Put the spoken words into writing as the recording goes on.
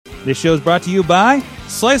This show is brought to you by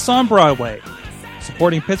Slice on Broadway,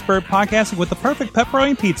 supporting Pittsburgh podcasting with the perfect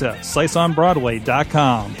pepperoni pizza,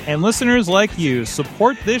 sliceonbroadway.com. And listeners like you,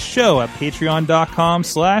 support this show at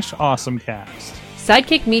patreon.com/awesomecast.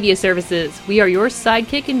 Sidekick Media Services. We are your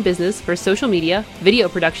sidekick in business for social media, video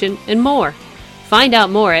production, and more. Find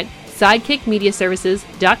out more at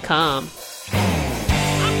sidekickmediaservices.com.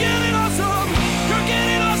 I'm getting awesome, you're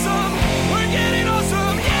getting awesome, we're getting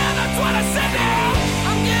awesome, yeah, that's what I said now.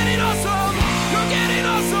 I'm getting awesome, you're getting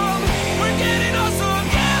awesome, we're getting awesome,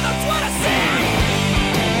 yeah, that's what I said.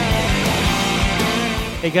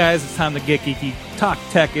 Hey guys, it's time to get geeky, talk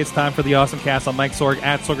tech. It's time for the Awesome Cast. I'm Mike Sorg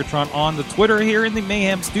at Sorgatron on the Twitter here in the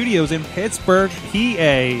Mayhem Studios in Pittsburgh,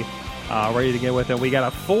 PA. Ready to get with it. We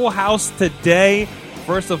got a full house today.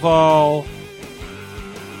 First of all,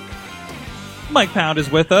 Mike Pound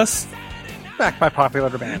is with us. Back by popular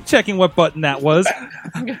demand. Checking what button that was.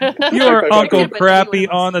 Your Uncle Crappy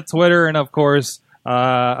on the Twitter, and of course,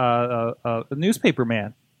 the newspaper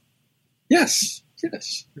man. Yes.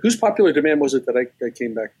 Whose popular demand was it that I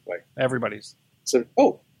came back by? Everybody's. So,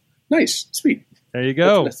 nice, sweet. There you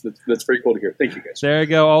go. That's very cool to hear. Thank you, guys. There you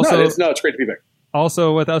go. Also, it's great to be back.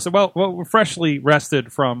 Also with us, well, we're freshly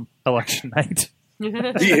rested from election night.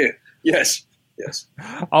 Yeah. Yes.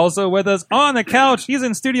 Also with us on the couch, he's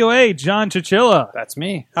in Studio A, John Chichilla. That's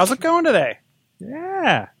me. How's it going today?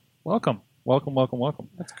 Yeah. Welcome.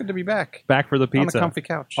 That's good to be back. Back for the pizza. On the comfy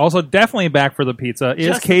couch. Also, definitely back for the pizza is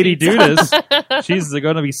Just Katie pizza. Dudas. She's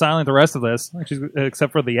going to be silent the rest of this,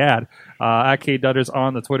 except for the ad. At Kate Dudders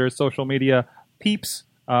on the Twitter, social media, peeps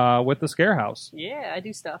with the Scare House. Yeah, I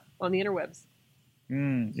do stuff on the interwebs.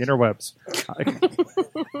 Interwebs.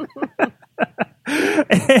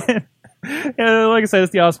 and like I said,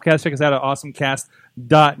 it's the Awesome Cast. Check us out at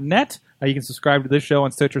awesomecast.net. You can subscribe to this show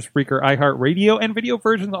on Stitcher, Spreaker, iHeartRadio, and video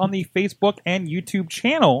versions on the Facebook and YouTube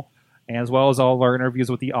channel, as well as all of our interviews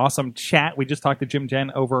with the Awesome Chat. We just talked to Jim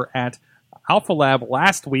Jen over at Alpha Lab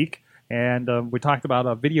last week, and we talked about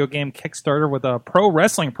a video game Kickstarter with a pro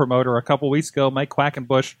wrestling promoter a couple weeks ago, Mike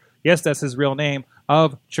Quackenbush. Yes, that's his real name,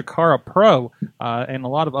 of Chikara Pro, and a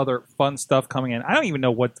lot of other fun stuff coming in. I don't even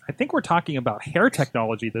know what. I think we're talking about hair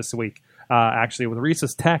technology this week, actually, with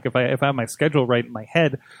Reese's Tech, if I have my schedule right in my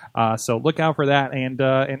head. So look out for that. And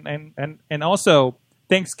also,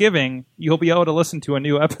 Thanksgiving, you'll be able to listen to a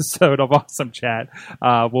new episode of Awesome Chat.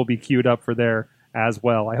 Will be queued up for there as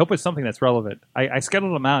well. I hope it's something that's relevant. I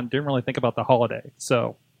scheduled them out and didn't really think about the holiday.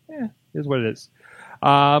 So, it is what it is.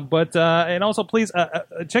 And also please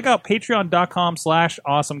check out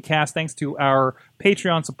patreon.com/awesomecast. Thanks to our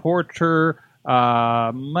Patreon supporter,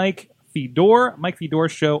 Mike Fedor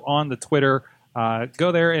show on the Twitter.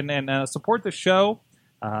 Go there and support the show.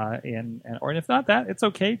 Or if not that, it's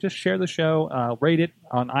okay. Just share the show, rate it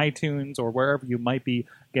on iTunes or wherever you might be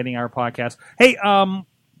getting our podcast. Hey,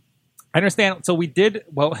 I understand. So we did,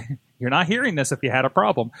 well, you're not hearing this if you had a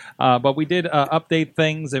problem, but we did update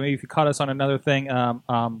things. And maybe if you caught us on another thing,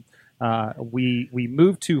 we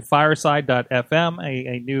moved to Fireside.fm,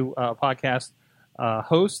 a new podcast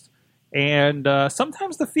host. And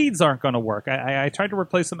sometimes the feeds aren't going to work. I tried to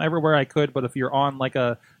replace them everywhere I could, but if you're on like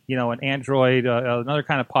an Android, another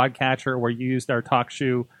kind of podcatcher where you used our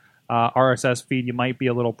TalkShoe RSS feed, you might be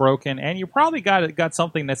a little broken. And you probably got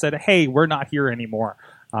something that said, "Hey, we're not here anymore."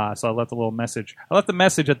 So I left a little message. I left the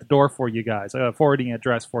message at the door for you guys, a forwarding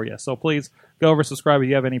address for you. So please go over, subscribe if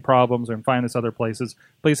you have any problems or find us other places.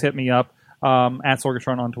 Please hit me up at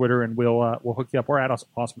Sorgatron on Twitter, and we'll hook you up. Or at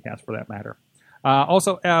AwesomeCast for that matter.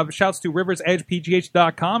 Also, shouts to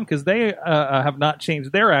RiversEdgePGH.com because they have not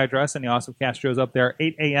changed their address, and the Awesome Cast shows up there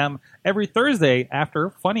 8 a.m. every Thursday after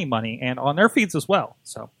Funny Money, and on their feeds as well.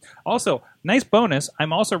 So, also, nice bonus,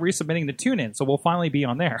 I'm also resubmitting the TuneIn, so we'll finally be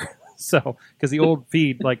on there. So, because the old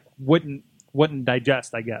feed wouldn't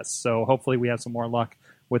digest, I guess. So, hopefully, we have some more luck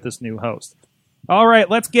with this new host. All right,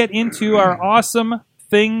 let's get into our awesome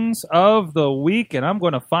things of the week, and I'm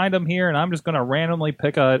going to find them here, and I'm just going to randomly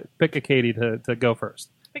pick a Katie to go first.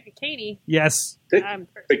 Pick a Katie. Yes. Pick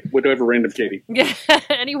whatever random Katie. Yeah,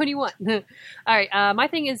 anyone you want. All right, my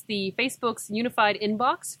thing is the Facebook's unified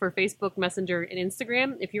inbox for Facebook Messenger and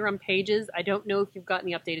Instagram. If you're on Pages, I don't know if you've gotten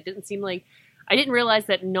the update. It didn't seem like I didn't realize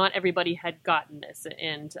that not everybody had gotten this,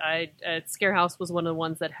 and Scarehouse was one of the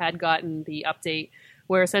ones that had gotten the update,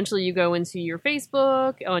 where essentially you go into your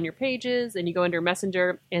Facebook on your Pages and you go under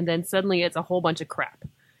Messenger, and then suddenly it's a whole bunch of crap.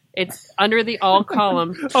 It's under the all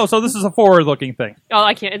column. Oh, so this is a forward-looking thing. Oh,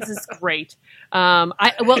 I can't. It's just great.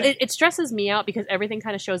 It stresses me out because everything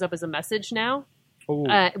kind of shows up as a message now,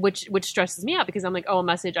 which stresses me out because I'm like, oh, a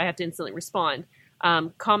message, I have to instantly respond.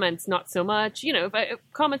 Comments, not so much. If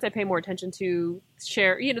comments I pay more attention to.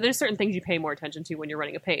 Share, there's certain things you pay more attention to when you're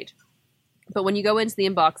running a page. But when you go into the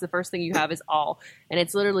inbox, the first thing you have is all. And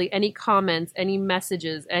it's literally any comments, any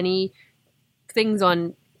messages, any things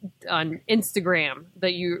on Instagram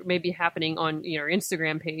that you may be happening on your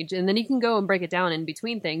Instagram page. And then you can go and break it down in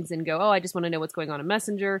between things and go, oh, I just want to know what's going on in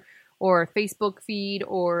Messenger or Facebook feed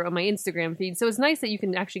or on my Instagram feed. So it's nice that you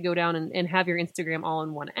can actually go down and have your Instagram all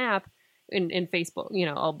in one app in Facebook,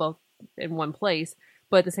 all both in one place.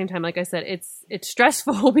 But at the same time, like I said, it's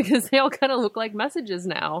stressful because they all kind of look like messages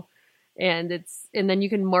now. And then you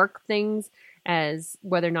can mark things as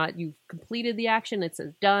whether or not you've completed the action, it's a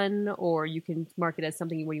done, or you can mark it as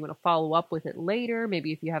something where you want to follow up with it later,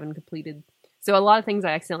 maybe if you haven't completed. So a lot of things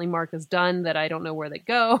I accidentally mark as done that I don't know where they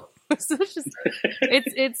go. So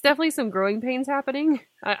it's definitely some growing pains happening.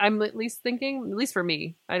 I'm at least thinking, at least for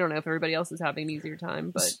me. I don't know if everybody else is having an easier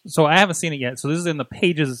time, but so I haven't seen it yet. So this is in the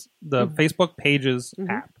Pages, the Facebook Pages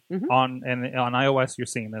app on iOS. You're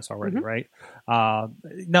seeing this already, right?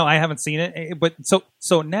 No, I haven't seen it. But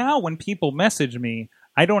so now when people message me,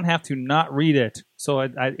 I don't have to not read it. So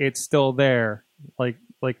it's still there. Like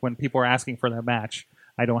when people are asking for that match,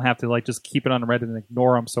 I don't have to just keep it on Reddit and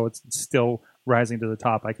ignore them. So it's still rising to the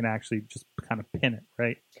top. I can actually just kind of pin it,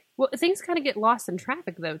 right? Well, things kind of get lost in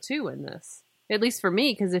traffic though too in this, at least for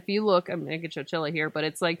me, because if you look, I mean, I could show Chilla here, but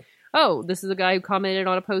it's like, oh, this is a guy who commented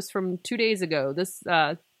on a post from 2 days ago. This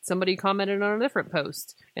somebody commented on a different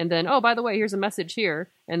post, and then, oh, by the way, here's a message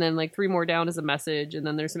here, and then 3 more down is a message, and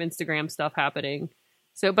then there's some Instagram stuff happening.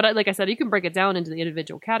 So, but like I said, you can break it down into the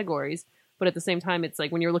individual categories. But at the same time, it's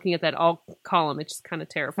like when you're looking at that all column, it's just kind of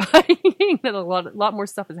terrifying that a lot more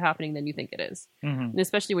stuff is happening than you think it is. And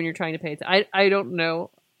especially when you're trying to pay attention. I don't know.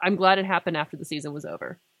 I'm glad it happened after the season was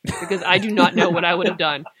over because I do not know what I would have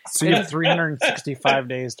done. So you have 365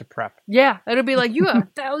 days to prep. Yeah. It'll be like, you have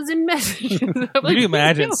 1,000 messages. Can you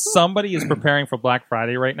imagine somebody is preparing for Black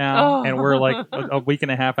Friday right now, and we're like a week and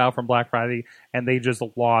a half out from Black Friday, and they just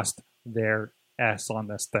lost their S on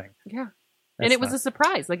this thing. Yeah. And it was a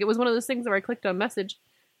surprise. It was one of those things where I clicked on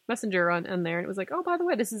Messenger on there, and it was like, oh, by the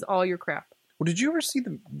way, this is all your crap. Well, did you ever see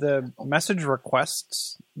the message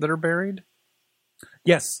requests that are buried?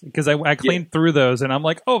 Yes, because I cleaned through those, and I'm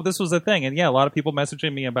like, oh, this was a thing. And yeah, a lot of people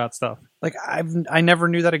messaging me about stuff. I never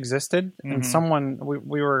knew that existed. And someone,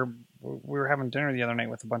 we were having dinner the other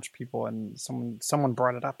night with a bunch of people, and someone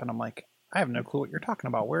brought it up, and I'm like, I have no clue what you're talking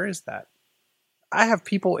about. Where is that? I have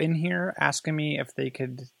people in here asking me if they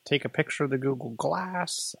could take a picture of the Google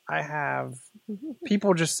Glass. I have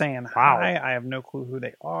people just saying hi. I have no clue who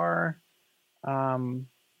they are.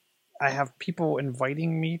 I have people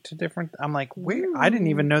inviting me to different... I'm like, wait, I didn't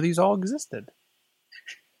even know these all existed.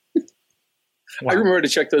 I remember to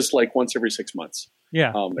check those once every 6 months.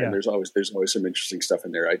 Yeah. And there's always some interesting stuff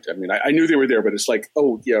in there. I mean, I knew they were there, but it's like,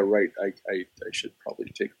 oh, yeah, right. I should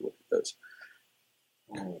probably take a look at those.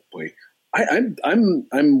 Oh, boy.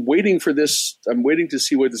 I'm waiting for this. I'm waiting to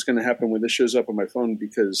see what is going to happen when this shows up on my phone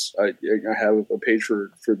because I have a page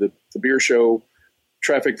for the beer show.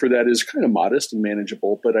 Traffic for that is kind of modest and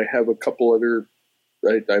manageable, but I have a couple other.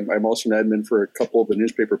 I'm also an admin for a couple of the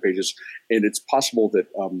newspaper pages, and it's possible that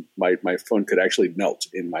my phone could actually melt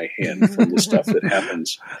in my hand from the stuff that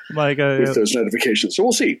happens with those notifications. So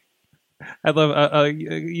we'll see. I love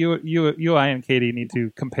you, I, and Katie need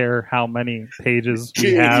to compare how many pages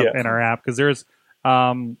we have in our app because there's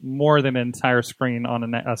more than an entire screen on a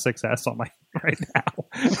 6S on my right now,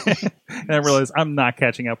 and I realize I'm not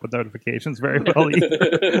catching up with notifications very well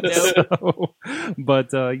either. So, but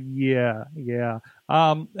yeah.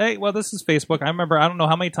 Hey, well, this is Facebook. I remember I don't know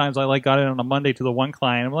how many times I got it on a Monday to the one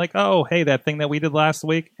client. I'm like, oh, hey, that thing that we did last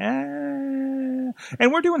week.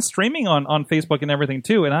 And we're doing streaming on Facebook and everything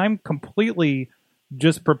too. And I'm completely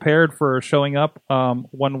just prepared for showing up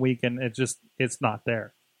 1 week and it's not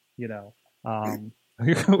there,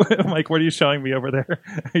 Mike, what are you showing me over there?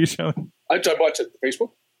 Are you showing? I watch it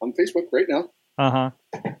on Facebook right now.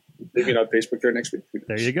 Maybe not Facebook there next week.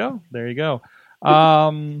 There you go.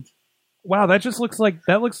 Wow, that just looks like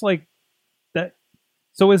that.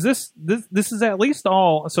 So is this is at least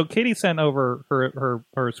all? So Katie sent over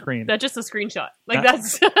her screen. That's just a screenshot.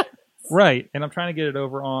 That's right. And I'm trying to get it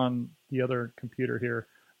over on the other computer here.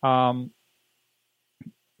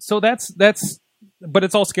 So that's, but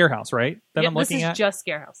it's all Scarehouse, right? That I'm looking at. This is just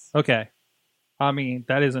Scarehouse. Okay. I mean,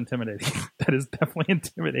 that is intimidating. That is definitely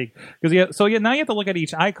intimidating. Because now you have to look at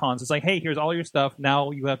each icon. So it's like, hey, here's all your stuff. Now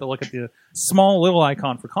you have to look at the small little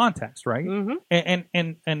icon for context, right? And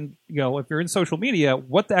if you're in social media,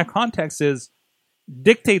 what that context is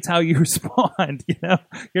dictates how you respond. You know,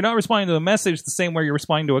 you're not responding to a message the same way you're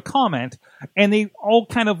responding to a comment, and they all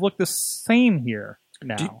kind of look the same here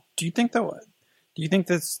now. Do you think though? Do you think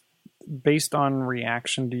that's based on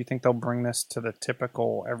reaction? Do you think they'll bring this to the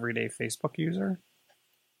typical everyday Facebook user?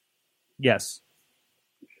 Yes,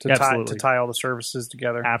 To tie all the services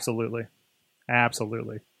together? absolutely.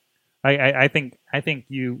 I think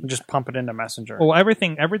you Just pump it into Messenger. well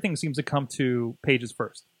everything seems to come to Pages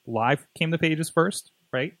first. Live came to Pages first,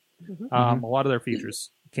 right? A lot of their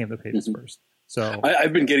features came to Pages first. So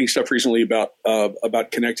I've been getting stuff recently about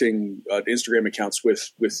connecting Instagram accounts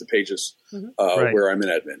with the Pages Right. where I'm an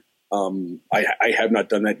admin. I have not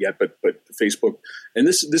done that yet, but Facebook, and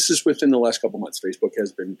this is within the last couple months. Facebook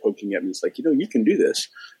has been poking at me. It's like, you can do this,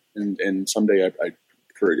 and someday I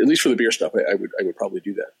for at least for the beer stuff, I would probably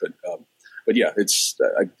do that. But yeah, it's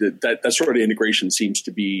that sort of integration seems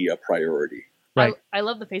to be a priority. right. I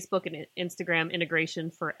love the Facebook and Instagram integration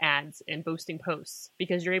for ads and boosting posts,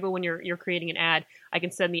 because you're able, when you're creating an ad, I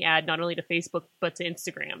can send the ad not only to Facebook but to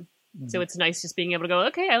Instagram. So it's nice just being able to go,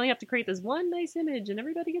 okay, I only have to create this one nice image and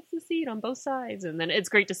everybody gets to see it on both sides. And then it's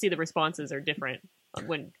great to see the responses are different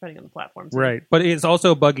depending on the platform. too. Right, but it's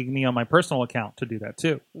also bugging me on my personal account to do that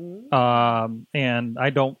too, and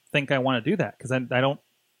I don't think I want to do that because I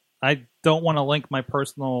don't want to link my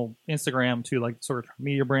personal Instagram to like sort of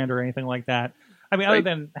media brand or anything like that. I mean, other Right.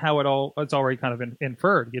 than how it's already kind of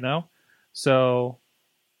inferred, you know. So,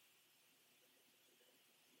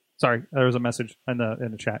 sorry, there was a message in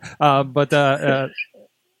the chat,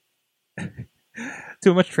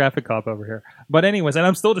 too much traffic cop over here. But anyways, and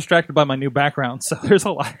I'm still distracted by my new background, so there's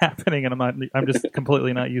a lot happening, and I'm just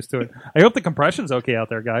completely not used to it. I hope the compression's okay out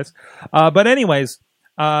there, guys. But anyways,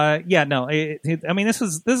 yeah, no, I mean, this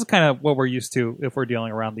is kind of what we're used to if we're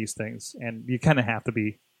dealing around these things, and you kind of have to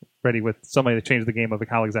be ready with somebody to change the game of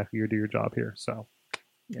how exactly you do your job here. So,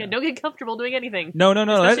 Yeah, don't get comfortable doing anything. no,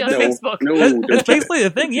 Especially on Facebook. that's basically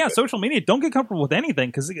the thing. Yeah, social media. Don't get comfortable with anything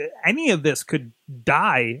because any of this could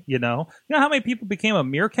die. You know how many people became a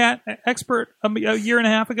Meerkat expert a year and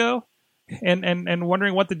a half ago, and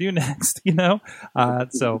wondering what to do next.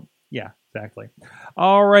 So yeah, exactly.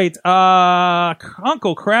 All right,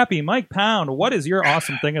 Uncle Crappy Mike Pound. What is your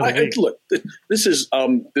awesome thing of the week? Look, this is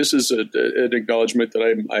an acknowledgement that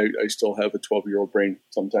I still have a 12-year-old brain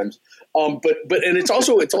sometimes. But it's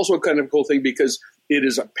also a kind of cool thing because it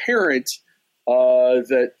is apparent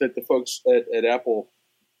that the folks at Apple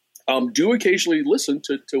do occasionally listen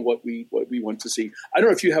to what we want to see. I don't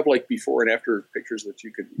know if you have like before and after pictures that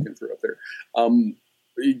you can throw up there.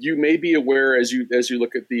 You may be aware as you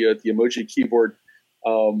look at the emoji keyboard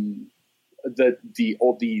that the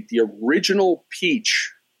original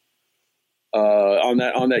Peach on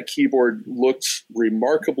that keyboard looks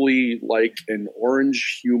remarkably like an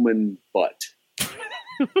orange human butt.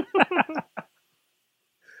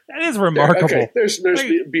 That is remarkable. Okay, there's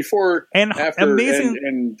before And after amazing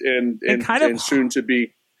and kind of soon to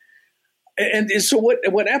be. And so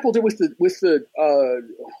what Apple did with the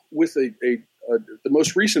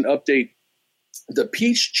most recent update, the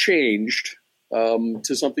Peach changed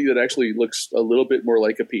to something that actually looks a little bit more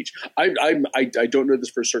like a peach. I don't know this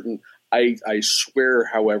for certain. I swear,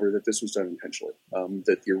 however, that this was done intentionally.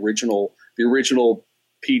 That the original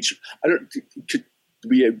peach.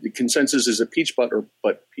 The consensus is a peach butt or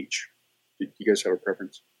butt peach. Do you guys have a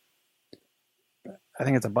preference? I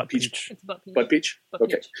think it's a butt peach. It's butt peach. Butt peach? Butt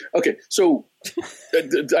Okay. peach. Okay. So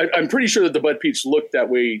I'm pretty sure that the butt peach looked that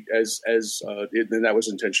way and that was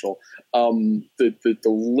intentional. The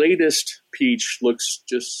latest peach looks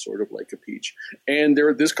just sort of like a peach. And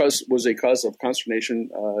this was a cause of consternation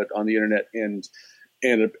on the internet and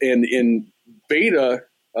in beta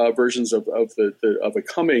versions of a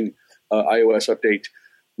coming iOS update,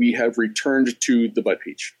 we have returned to the butt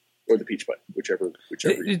peach. Or the peach butt, whichever.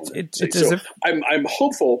 It's as if I'm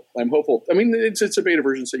hopeful. I mean, it's a beta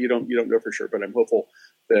version, so you don't know for sure. But I'm hopeful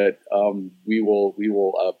that we will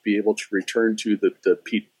be able to return to the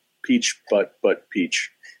peach butt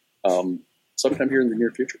peach sometime here in the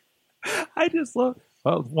near future. I just love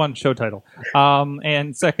one show title,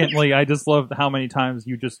 and secondly, I just love how many times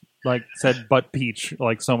you just like said butt peach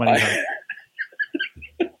like so many times.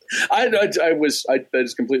 That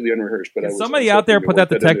is completely unrehearsed. But Can somebody out there put that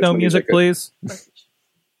to techno music, please?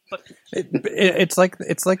 Butt peach. it's like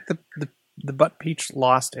the butt peach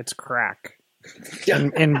lost its crack Yeah.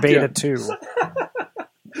 in beta 2.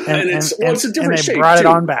 And it's a different and they shape. brought it too.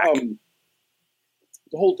 on back.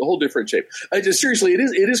 The whole different shape. Seriously,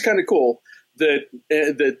 it is kind of cool that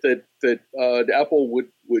Apple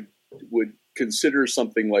would consider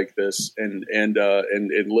something like this and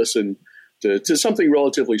listen to something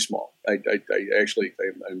relatively small. I'm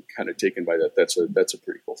kind of taken by that. That's a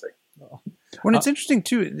pretty cool thing. When it's interesting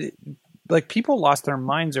too, like people lost their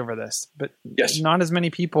minds over this, but Yes. not as many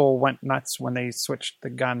people went nuts when they switched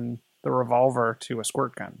the revolver to a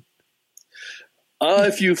squirt gun.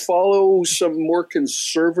 If you follow some more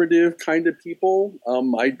conservative kind of people,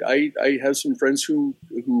 I have some friends who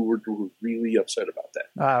were really upset about that.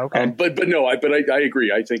 Okay. But no, I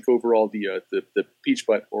agree. I think overall the peach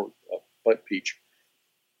butt or butt peach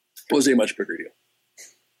was a much bigger deal.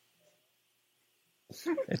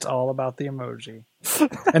 It's all about the emoji.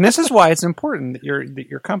 And this is why it's important that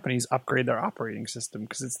your companies upgrade their operating system,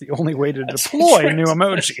 because it's the only way to deploy right. new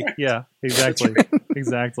emoji. Yeah, exactly.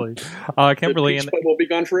 Exactly. Kimberly the peach butt will be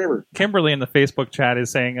gone forever. Kimberly in the Facebook chat is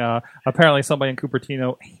saying apparently somebody in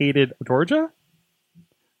Cupertino hated Georgia.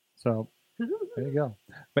 So there you go.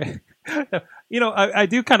 But, I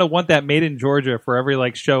do kind of want that made in Georgia for every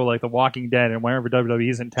like show like The Walking Dead and whenever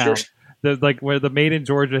WWE's in town. Sure. The, like where the made in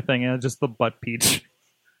Georgia thing and just the butt peach.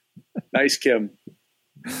 Nice, Kim.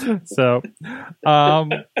 So,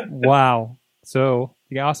 wow. So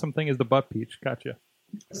the awesome thing is the butt peach. Gotcha.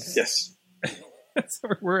 Yes. That's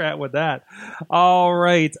where we're at with that. All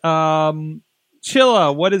right.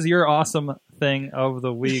 Chilla, what is your awesome thing of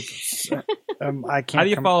the week? I can't. How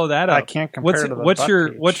do you follow that up? I can't compare to the what's butt your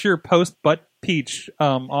peach. what's your post butt peach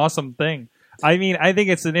awesome thing? I mean, I think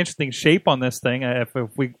it's an interesting shape on this thing if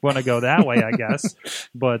we want to go that way, I guess.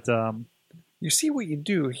 But You see what you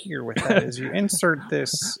do here with that is you insert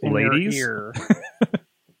this in Ladies? your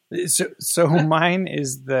ear. So mine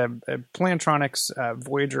is the Plantronics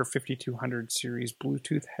Voyager 5200 series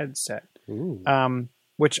Bluetooth headset,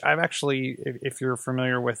 which I've actually, if you're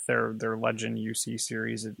familiar with their Legend UC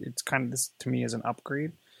series, it's kind of, this to me is an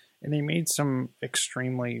upgrade, and they made some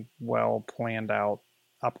extremely well planned out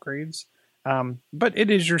upgrades. But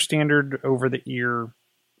it is your standard over the ear,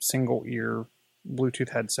 single ear Bluetooth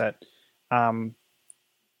headset.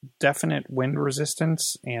 Definite wind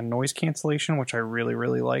resistance and noise cancellation, which I really,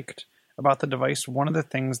 really liked about the device. One of the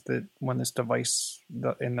things that when this device,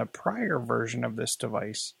 in the prior version of this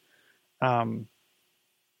device,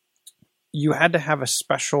 you had to have a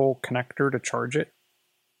special connector to charge it,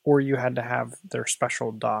 or you had to have their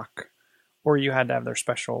special dock, or you had to have their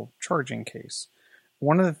special charging case.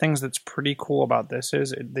 One of the things that's pretty cool about this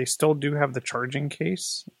is they still do have the charging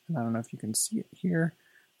case. And I don't know if you can see it here.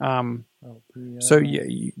 So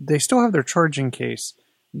yeah, they still have their charging case.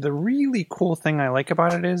 The really cool thing I like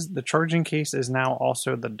about it is the charging case is now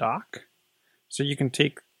also the dock. So you can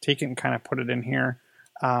take it and kind of put it in here.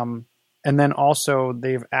 And then also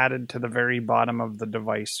they've added to the very bottom of the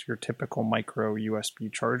device your typical micro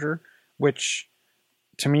USB charger, which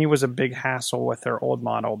to me was a big hassle with their old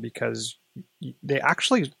model because they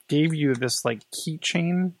actually gave you this like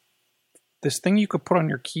keychain, this thing you could put on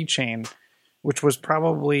your keychain, which was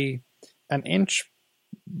probably an inch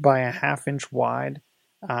by a half-inch wide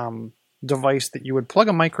device that you would plug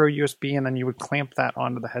a micro USB and then you would clamp that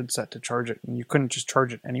onto the headset to charge it, and you couldn't just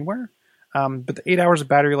charge it anywhere. But the 8 hours of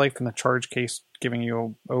battery life in the charge case giving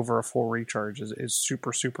you over a full recharge is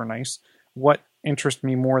super, super nice. What interested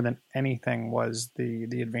me more than anything was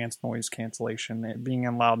the advanced noise cancellation. It being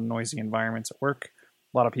in loud and noisy environments at work,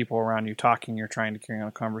 a lot of people around you talking, you're trying to carry on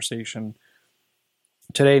a conversation.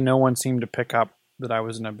 Today, no one seemed to pick up that I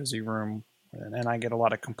was in a busy room, and I get a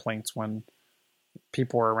lot of complaints when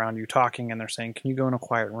people are around you talking and they're saying, "Can you go in a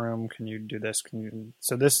quiet room? Can you do this? Can you?"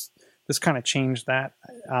 So this kind of changed that.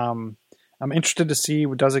 I'm interested to see,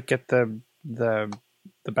 does it get the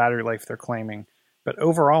battery life they're claiming, but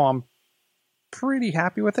overall, I'm pretty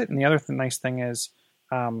happy with it. And the other nice thing is,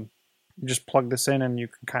 you just plug this in and you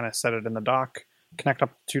can kind of set it in the dock, connect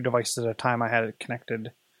up 2 devices at a time. I had it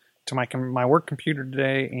connected to my work computer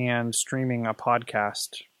today and streaming a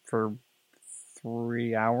podcast for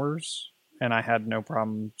 3 hours, and I had no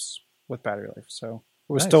problems with battery life. So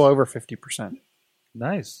it was still over 50%.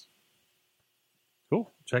 Nice.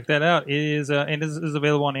 Cool. Check that out. It is and is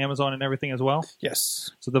available on Amazon and everything as well.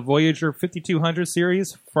 Yes. So the Voyager 5200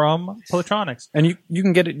 series from Plantronics. And you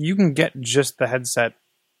can get it. You can get just the headset,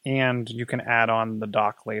 and you can add on the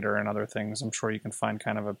dock later and other things. I'm sure you can find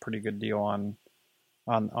kind of a pretty good deal on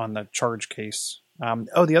the charge case.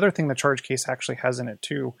 The other thing the charge case actually has in it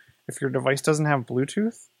too, if your device doesn't have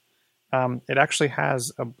Bluetooth, it actually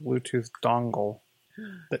has a Bluetooth dongle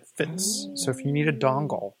that fits. So if you need a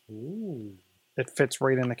dongle, it fits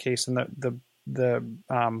right in the case. And the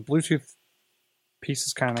Bluetooth piece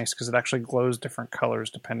is kind of nice because it actually glows different colors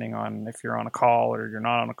depending on if you're on a call or you're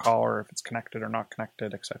not on a call, or if it's connected or not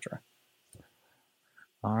connected, etc.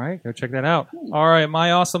 All right, go check that out. All right,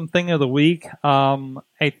 my awesome thing of the week,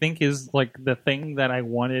 I think is like the thing that I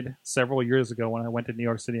wanted several years ago when I went to New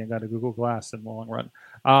York City and got a Google Glass in the long run.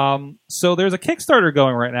 So there's a Kickstarter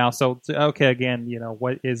going right now. So okay, again,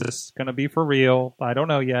 what is this going to be for real? I don't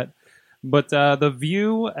know yet. But the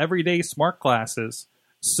View Everyday Smart Glasses.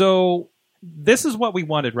 So this is what we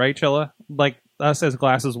wanted, right, Chilla? Like us as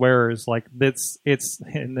glasses wearers, like it's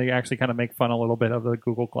and they actually kind of make fun a little bit of the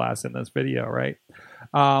Google Glass in this video, right?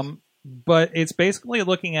 But it's basically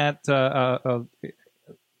looking at their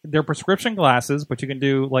prescription glasses, but you can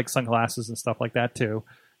do like sunglasses and stuff like that too,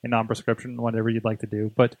 and non-prescription, whatever you'd like to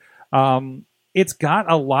do. But it's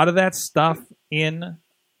got a lot of that stuff in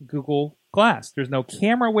Google Glass. There's no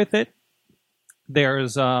camera with it.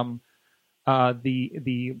 There's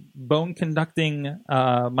the bone conducting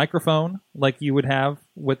microphone like you would have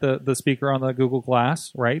with the speaker on the Google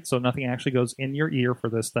Glass, right? So nothing actually goes in your ear for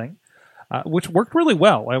this thing, which worked really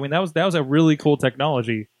well. I mean, that was a really cool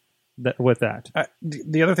technology with that.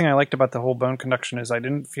 The other thing I liked about the whole bone conduction is I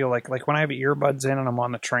didn't feel like when I have earbuds in and I'm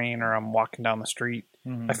on the train or I'm walking down the street,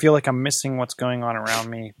 I feel like I'm missing what's going on around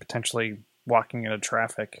me, potentially walking into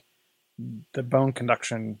traffic. The bone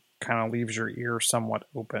conduction kind of leaves your ear somewhat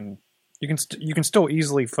open. You can still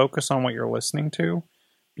easily focus on what you're listening to,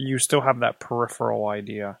 but you still have that peripheral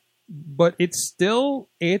idea. But it's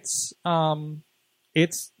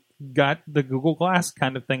got the Google Glass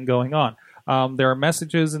kind of thing going on. There are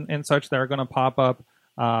messages and such that are going to pop up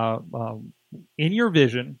in your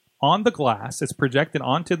vision on the glass. It's projected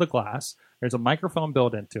onto the glass. There's a microphone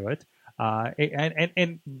built into it.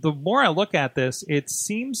 And the more I look at this, it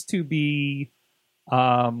seems to be...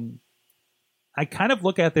 I kind of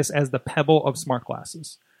look at this as the Pebble of smart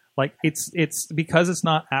glasses. Like it's because it's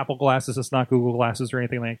not Apple glasses, it's not Google glasses or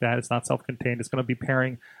anything like that. It's not self-contained. It's going to be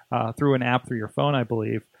pairing through an app through your phone, I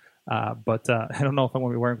believe. But I don't know if I'm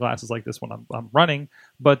going to be wearing glasses like this when I'm running.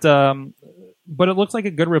 But it looks like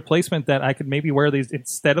a good replacement that I could maybe wear these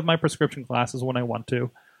instead of my prescription glasses when I want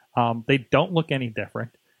to. They don't look any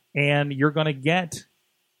different, and you're going to get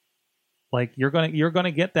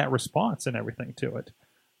get that response and everything to it.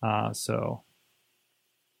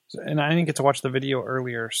 And I didn't get to watch the video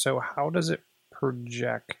earlier, so how does it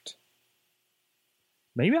project?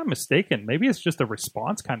 Maybe I'm mistaken. Maybe it's just a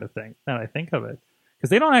response kind of thing that I think of it. Because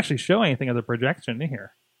they don't actually show anything of the projection in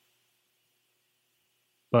here.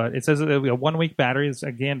 But it says it'll be a 1-week battery. It's,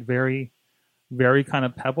 again, very, very kind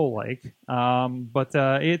of Pebble-like. But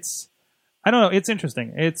it's... I don't know. It's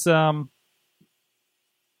interesting. It's...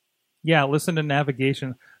 Yeah, listen to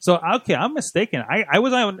navigation. So, okay, I'm mistaken. I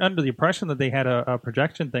was under the impression that they had a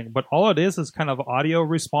projection thing, but all it is kind of audio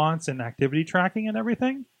response and activity tracking and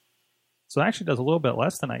everything. So it actually does a little bit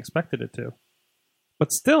less than I expected it to.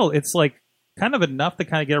 But still, it's like kind of enough to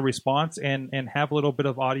kind of get a response and have a little bit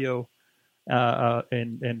of audio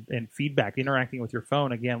and feedback interacting with your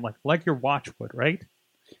phone, again, like your watch would, right?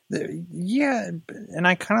 Yeah, and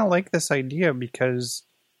I kind of like this idea because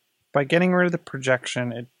by getting rid of the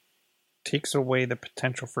projection, it takes away the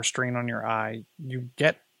potential for strain on your eye. You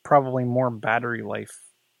get probably more battery life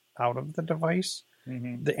out of the device.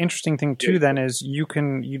 Mm-hmm. The interesting thing too then is you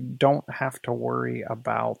don't have to worry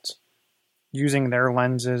about using their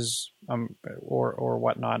lenses or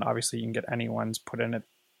whatnot. Obviously you can get any lens put in it.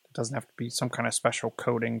 It doesn't have to be some kind of special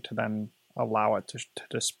coating to then allow it to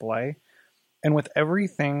display. And with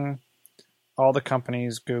everything all the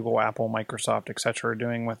companies, Google, Apple, Microsoft, etc., are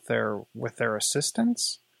doing with their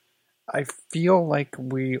assistants, I feel like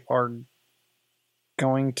we are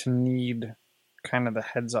going to need kind of the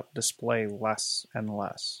heads-up display less and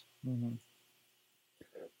less. Mm-hmm.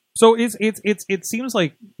 So it seems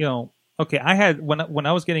like, okay, I had when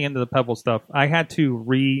I was getting into the Pebble stuff, I had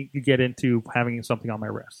to get into having something on my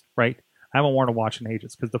wrist, right? I haven't worn a watch in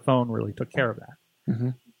ages because the phone really took care of that. Mm-hmm.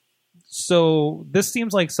 So this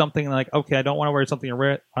seems like something like, okay, I don't want to wear something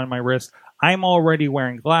on my wrist. I'm already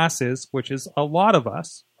wearing glasses, which is a lot of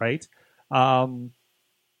us, right?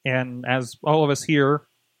 And as all of us here,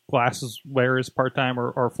 glasses wearers, part-time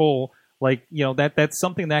or full, like, that's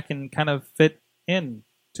something that can kind of fit in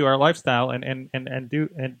to our lifestyle and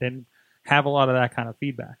have a lot of that kind of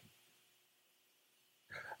feedback.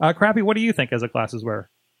 Crappy, what do you think as a glasses wearer?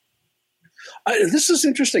 This is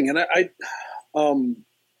interesting, and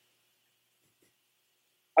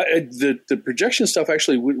the projection stuff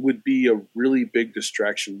actually would be a really big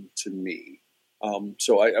distraction to me.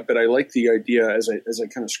 But I like the idea as I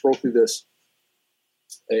kind of scroll through this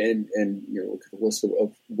and look at the list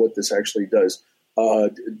of what this actually does.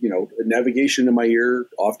 Navigation in my ear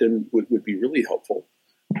often would be really helpful.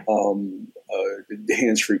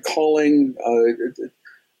 Hands-free calling.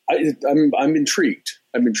 I'm intrigued.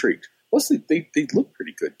 Plus, they look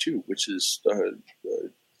pretty good too, which is a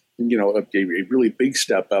really big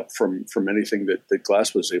step up from anything that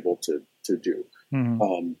Glass was able to do.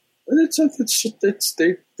 Mhm.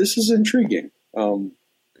 This is intriguing.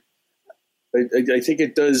 I think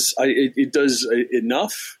it does. It does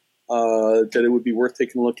enough that it would be worth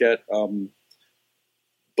taking a look at.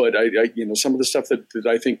 But some of the stuff that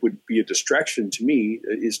I think would be a distraction to me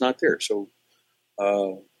is not there. So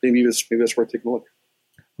maybe that's worth taking a look.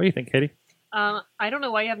 What do you think, Katie? I don't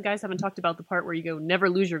know why you guys haven't talked about the part where you go, never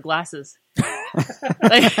lose your glasses.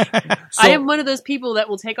 Like, I am one of those people that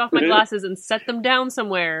will take off my glasses and set them down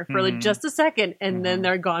somewhere for like just a second, and then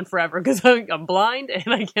they're gone forever because I'm blind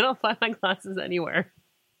and I cannot find my glasses anywhere.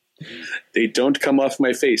 They don't come off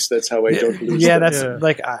my face. That's how I don't lose Yeah, them.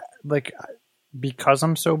 that's because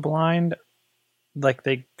I'm so blind. Like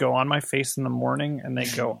they go on my face in the morning and they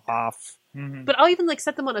go off. Mm-hmm. But I'll even like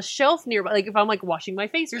set them on a shelf nearby, like if I'm like washing my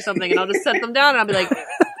face or something, and I'll just set them down and I'll be like,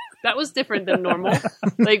 that was different than normal.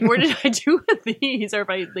 Like, where did I do with these? Or if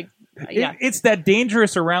I like, yeah, It's that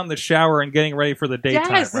dangerous around the shower and getting ready for the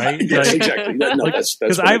daytime, Yes. right? Yes, Like, exactly. That's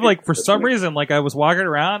because what I I've do. like for That's some what I do. reason like I was walking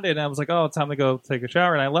around and I was like, oh, it's time to go take a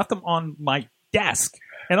shower, and I left them on my desk,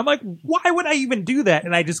 and I'm like, why would I even do that?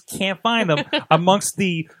 And I just can't find them amongst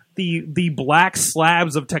the black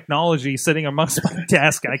slabs of technology sitting amongst my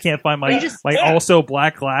desk. I can't find my also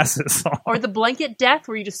black glasses. or the blanket death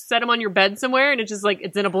where you just set them on your bed somewhere and it's just like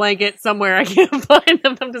it's in a blanket somewhere. I can't find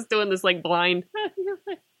them. I'm just doing this like blind.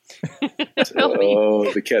 Help me.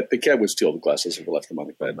 Oh, the cat would steal the glasses if we left them on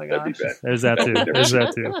the bed. Oh my That'd be gosh. bad. There's that too. There's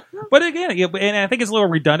that too. But again, yeah, and I think it's a little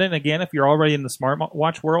redundant again if you're already in the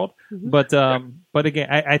smartwatch world. But again,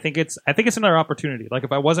 I think it's another opportunity. Like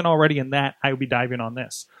if I wasn't already in that, I would be diving on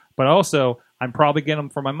this. But also, I'm probably getting them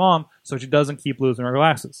for my mom so she doesn't keep losing her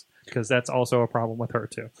glasses, because that's also a problem with her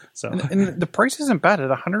too. So And the price isn't bad at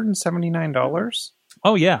 $179.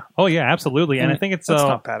 oh yeah, absolutely. And I think it's that's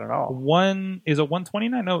not bad at all. is it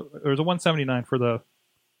 129? No, or is it 179 for the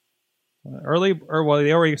early? Or well,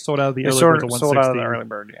 they already sold out of the It early sold, bird to sold out of 160. the early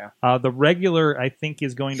bird, yeah. The regular, I think,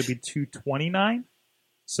 is going to be 229.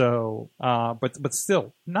 So, but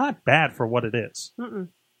still, not bad for what it is. Mm-mm.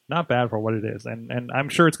 Not bad for what it is, and I'm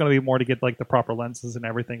sure it's going to be more to get like the proper lenses and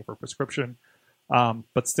everything for prescription.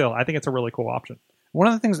 But still, I think it's a really cool option. One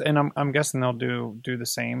of the things, and I'm guessing they'll do the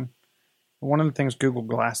same. One of the things Google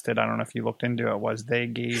Glass did, I don't know if you looked into it, was they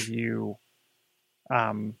gave you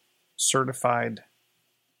certified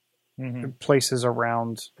places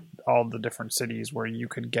around all the different cities where you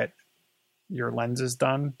could get your lenses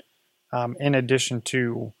done. In addition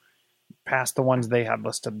to past the ones they had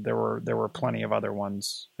listed, there were plenty of other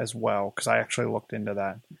ones as well, because I actually looked into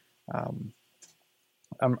that.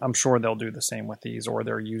 I'm sure they'll do the same with these, or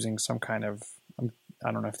they're using some kind of,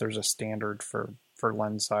 I don't know if there's a standard for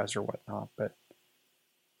lens size or whatnot, but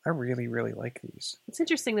I really, really like these. It's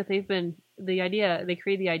interesting that they created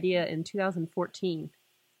the idea in 2014,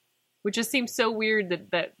 which just seems so weird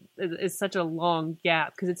that is such a long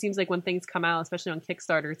gap, because it seems like when things come out, especially on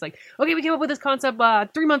Kickstarter, it's like, okay, we came up with this concept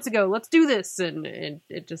 3 months ago, let's do this, and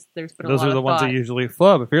it just, there's been a lot Those are the of ones thought. that usually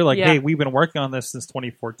flub. If you're like, Yeah. hey, we've been working on this since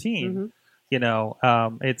 2014. Mhm. You know,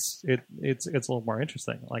 it's a little more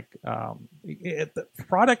interesting. Like the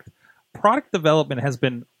product development has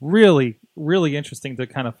been really, really interesting to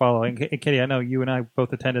kind of follow. And Katie, I know you and I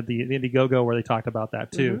both attended the Indiegogo where they talked about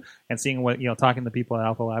that too, and seeing what, talking to people at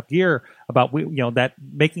Alpha Lab Gear about, that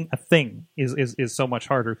making a thing is so much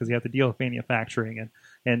harder, because you have to deal with manufacturing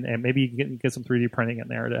and maybe you can get some 3D printing in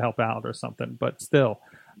there to help out or something. But still,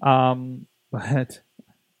 but.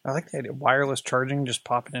 I like the idea. Wireless charging, just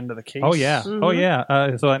pop it into the case. Oh yeah, Mhm. oh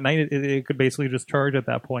yeah. So at night it could basically just charge at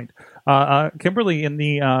that point. Kimberly in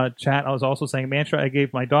the chat, I was also saying, mantra I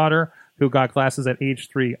gave my daughter who got glasses at age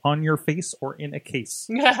 3: on your face or in a case.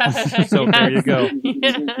 So there you go.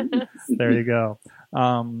 Yes. There you go.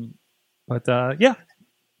 Yeah.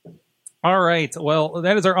 All right. Well,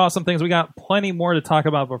 that is our awesome things. We got plenty more to talk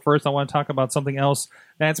about, but first I want to talk about something else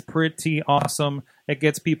that's pretty awesome. It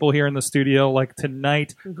gets people here in the studio, like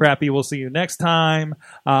tonight. Crappy, we'll see you next time.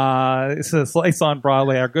 This is Slice on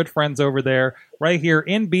Broadway, our good friends over there, right here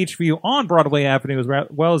in Beachview on Broadway Avenue, as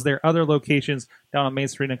well as their other locations down on Main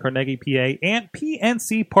Street in Carnegie, PA, and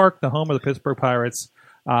PNC Park, the home of the Pittsburgh Pirates.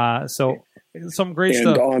 So some great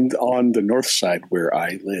And stuff. on the north side where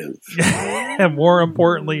I live. And more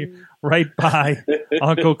importantly, right by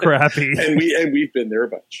Uncle Crappy. and we've been there a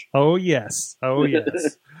bunch. Oh yes.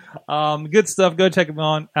 Good stuff. Go check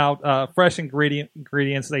them out. Fresh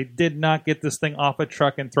ingredients. They did not get this thing off a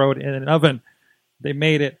truck and throw it in an oven. They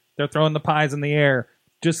made it. They're throwing the pies in the air,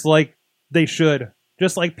 just like they should.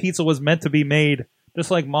 just like pizza was meant to be made,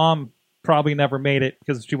 just like Mom probably never made it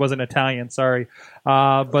because she wasn't Italian. Sorry,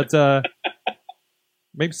 but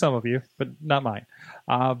maybe some of you, but not mine.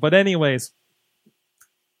 But anyways,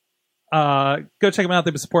 go check them out.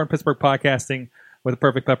 They've been supporting Pittsburgh podcasting with a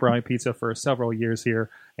perfect pepperoni pizza for several years here,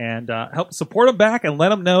 and help support them back and let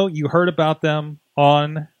them know you heard about them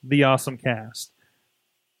on the Awesome Cast.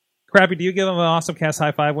 Crappy, do you give them an Awesome Cast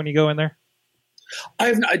high five when you go in there? I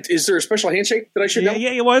have not. Is there a special handshake that I should know?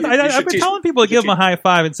 Yeah. Well, I've been telling people to give them a high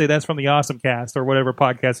five and say that's from the Awesome Cast or whatever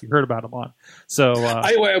podcast you heard about them on. So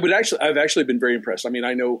I've actually been very impressed. I mean,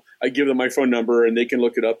 I know I give them my phone number and they can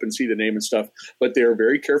look it up and see the name and stuff, but they're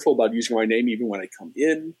very careful about using my name even when I come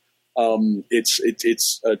in. I mean,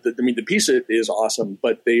 the pizza is awesome,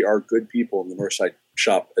 but they are good people in the Northside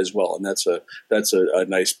shop as well, and that's a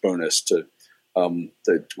nice bonus to. When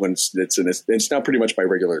it's now pretty much my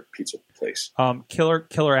regular pizza place.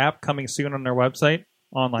 Killer app coming soon on their website.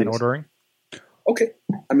 Online ordering. Okay,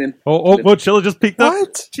 I'm in. Well, Chilla just peeked up.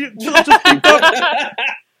 What? Chilla just peeked up.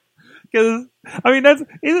 Because I mean,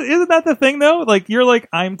 isn't that the thing though? Like you're like,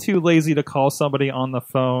 I'm too lazy to call somebody on the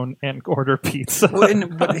phone and order pizza. But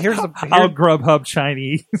I'll Grubhub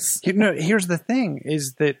Chinese. Here's the thing: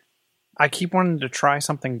 is that I keep wanting to try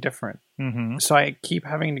something different. Mm-hmm. So I keep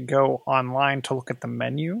having to go online to look at the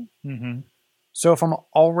menu. Mm-hmm. So if I'm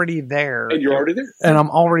already there, and you're already there, and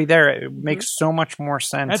I'm already there, it makes so much more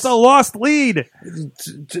sense. That's a lost lead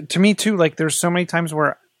to me too. Like there's so many times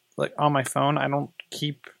where, like on my phone, I don't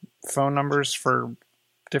keep phone numbers for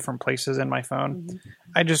different places in my phone. Mm-hmm.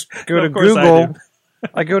 I just go to Google.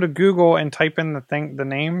 I go to Google and type in the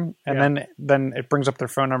name, and then it brings up their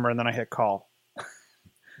phone number, and then I hit call.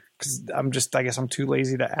 Because I guess I'm too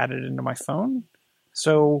lazy to add it into my phone.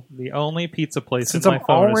 So the only pizza place since in my I'm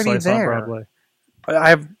phone already is Slice there, on Broadway. I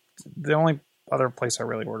have the only other place I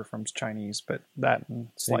really order from is Chinese, but that and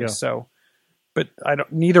Slice. So, but I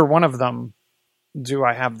don't. Neither one of them do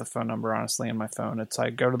I have the phone number honestly in my phone. It's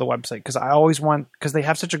I go to the website because they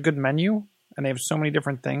have such a good menu and they have so many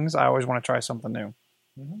different things. I always want to try something new.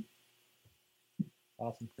 Mm-hmm.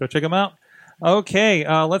 Awesome. Go check them out. Okay,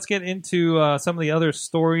 let's get into some of the other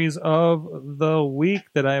stories of the week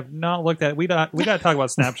that I have not looked at. We got to talk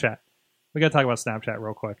about Snapchat. We got to talk about Snapchat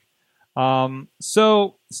real quick.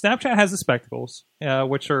 So Snapchat has the spectacles,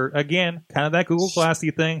 which are again kind of that Google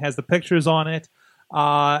Glassy thing. Has the pictures on it,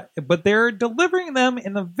 but they're delivering them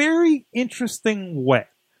in a very interesting way.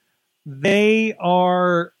 They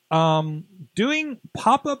are doing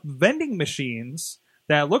pop-up vending machines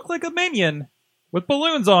that look like a minion with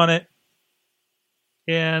balloons on it.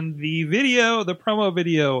 And the promo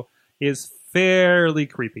video is fairly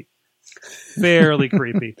creepy. Fairly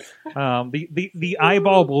creepy. The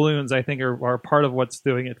eyeball balloons, I think, are part of what's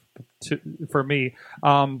doing it for me.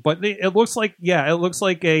 But it looks like a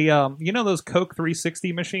those Coke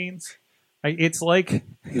 360 machines. It's like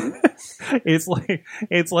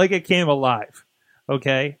it came alive.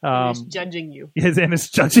 Okay. It's judging you. Yes, and it's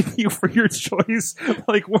judging you for your choice.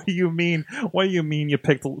 Like, what do you mean? What do you mean you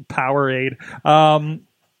picked Powerade?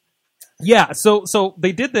 Yeah. So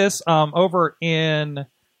they did this over in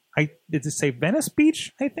did it say Venice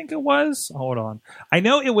Beach? I think it was. Hold on. I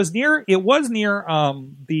know it was near we're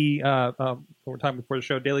talking before the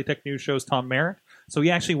show, Daily Tech News shows Tom Merritt. So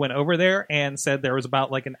he actually went over there and said there was about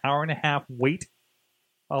like an hour and a half wait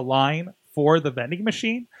line for the vending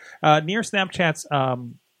machine near Snapchat's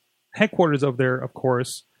headquarters over there, of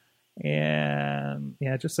course. And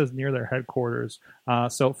yeah, it just says near their headquarters.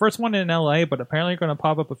 So first one in LA, but apparently going to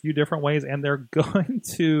pop up a few different ways, and they're going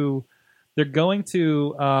to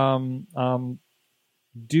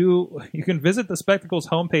do. You can visit the Spectacles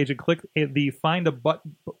homepage and click the Find a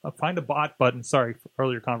Bot button. Sorry for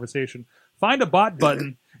earlier conversation. Find a Bot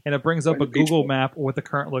button. And it brings up a Google map with the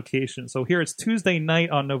current location. So here it's Tuesday night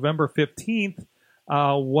on November 15th.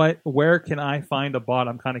 Where can I find a bot?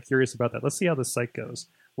 I'm kind of curious about that. Let's see how this site goes.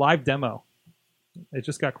 Live demo. It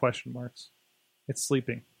just got question marks. It's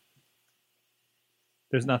sleeping.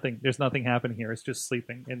 There's nothing happening here. It's just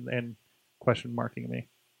sleeping and question marking me.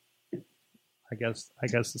 I guess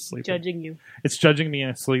it's sleeping. Judging you. It's judging me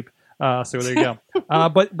in sleep. So there you go.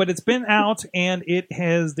 But it's been out and it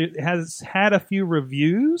has had a few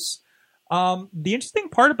reviews. The interesting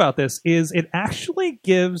part about this is it actually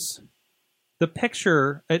gives the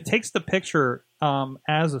picture. It takes the picture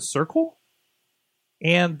as a circle,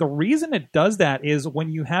 and the reason it does that is when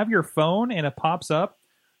you have your phone and it pops up,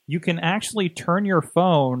 you can actually turn your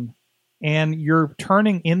phone, and you're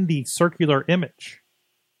turning in the circular image.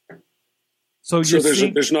 So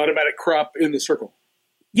there's an automatic crop in the circle.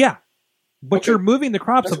 Yeah. but Okay. you're moving the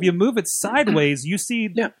crop. So if you move it sideways, you see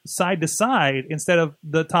Yeah. side to side instead of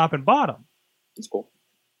the top and bottom. That's cool.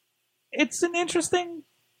 It's an interesting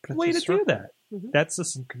But it's way a to do circle. that. Mhm. That's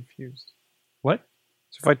a I'm confused. what?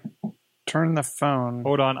 So if I turn the phone,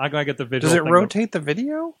 Hold on, I gotta get the visual. does it thing rotate the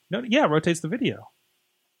video? No, yeah, it rotates the video.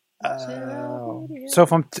 Oh. So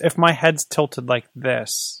if my head's tilted like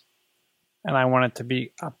this, and I want it to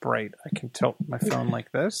be upright, I can tilt my phone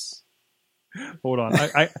like this. Hold on,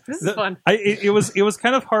 I This is fun. it was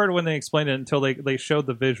kind of hard when they explained it until they showed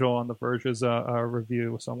the visual on the Verge's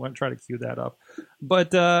review. So I'm going to try to cue that up. But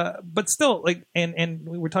still, like, and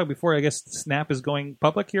we were talking before. I guess Snap is going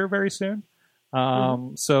public here very soon.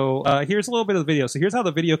 So here's a little bit of the video. So here's how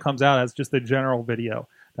the video comes out as just a general video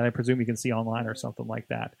that I presume you can see online or something like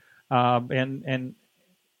that. And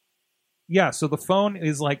yeah, so the phone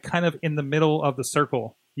is like kind of in the middle of the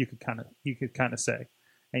circle. You could kind of say,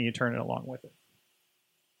 and you turn it along with it.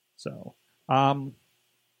 So,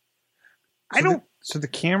 So the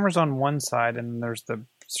camera's on one side, and then there's the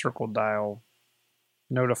circle dial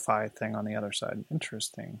notify thing on the other side.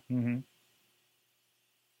 Interesting. mhm.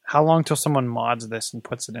 How long till someone mods this and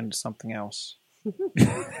puts it into something else?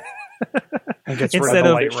 And gets rid Instead of the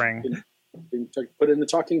of- light ring. Put in the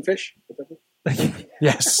talking fish. Whatever.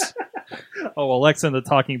 Yes. Oh, Alexa and the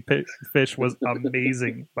talking fish was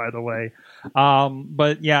amazing, by the way.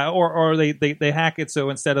 But yeah, or they hack it so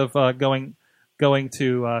instead of going to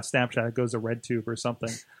Snapchat, it goes to RedTube or something.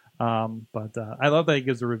 But I love that he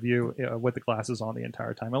gives a review with the glasses on the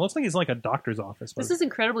entire time. It looks like he's like a doctor's office. This is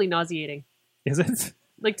incredibly nauseating. Is it?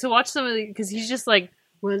 Like to watch somebody because he's just like,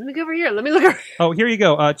 well, let me go over here. Let me look over. Oh, here you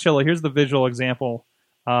go, Chilla. Here's the visual example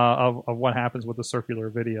of what happens with the circular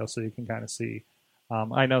video, so you can kind of see.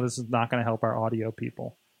 I know this is not going to help our audio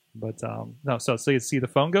people, but no. So you see the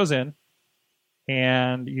phone goes in,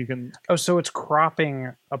 and you can Oh, so it's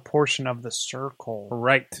cropping a portion of the circle.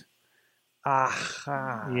 right.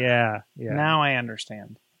 Aha. Yeah. Now I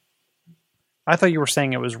understand. I thought you were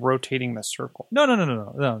saying it was rotating the circle. No.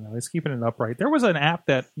 It's keeping it upright. There was an app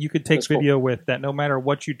that you could take That's cool. video with that no matter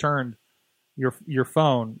what you turned your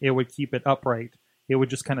phone, it would keep it upright. It would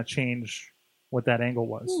just kind of change what that angle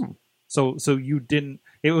was. So you didn't.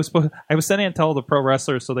 It was. I was sending it to all the pro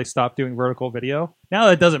wrestlers so they stopped doing vertical video. Now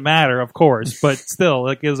that doesn't matter, of course, but still,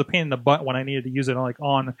 like it was a pain in the butt when I needed to use it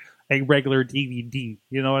on a regular DVD.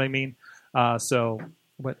 You know what I mean?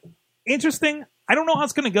 But interesting. I don't know how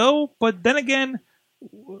it's going to go, but then again,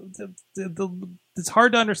 it's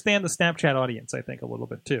hard to understand the Snapchat audience. I think a little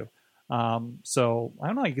bit too. So I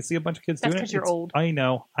don't know. You can see a bunch of kids That's doing it. 'cause you're It's- old. I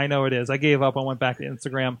know it is. I gave up. I went back to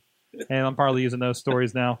Instagram, and I'm probably using those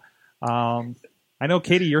stories now. I know,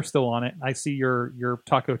 Katie, you're still on it. I see your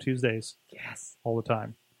Taco Tuesdays Yes. all the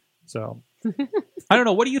time. So I don't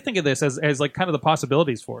know. What do you think of this as like kind of the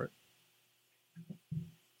possibilities for it?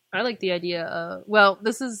 I like the idea. Well,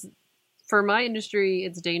 this is for my industry.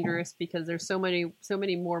 It's dangerous because there's so many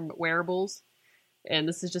more wearables, and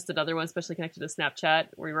this is just another one, especially connected to Snapchat,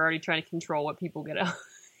 where we're already trying to control what people get out.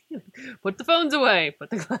 Put the phones away. Put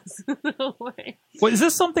the glasses away. Well, is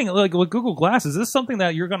this something like with Google Glass? Is this something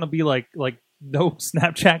that you're going to be like no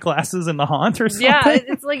Snapchat glasses in the haunt or something? Yeah,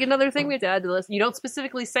 it's like another thing we have to add to the list. You don't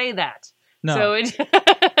specifically say that. No. So I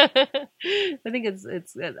think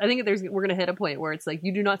we're going to hit a point where it's like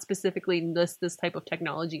you do not specifically list this type of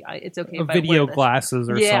technology. It's okay if I Video wear this. glasses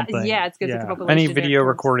or Yeah, something. yeah, it's good to Yeah. come up with like Any generic video terms.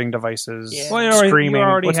 recording devices, Yeah. Well, you already- streaming. you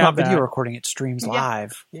already What's have not video that. recording? It streams Yeah.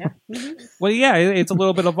 live. Yeah. Mhm. Well, yeah, it's a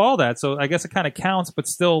little bit of all that. So I guess it kind of counts, but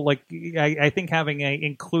still, like I think having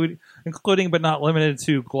including but not limited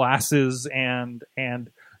to glasses and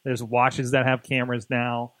there's watches that have cameras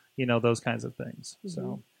now. You know, those kinds of things.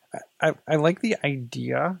 So I like the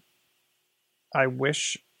idea. I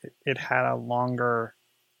wish it had a longer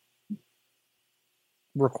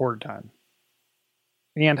record time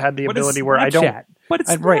and had the But it's ability where I don't. Snapchat. But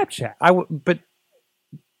it's Right. Snapchat. But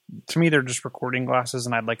to me, they're just recording glasses,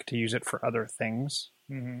 and I'd like to use it for other things.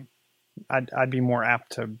 Mm-hmm. I'd be more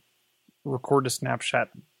apt to record a Snapchat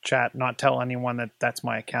chat, not tell anyone that that's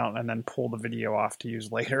my account, and then pull the video off to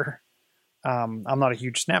use later. I'm not a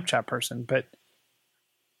huge Snapchat person, but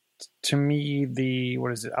to me,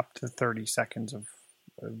 up to 30 seconds of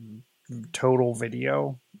total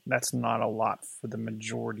video, that's not a lot for the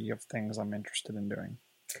majority of things I'm interested in doing.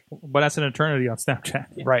 But that's an eternity on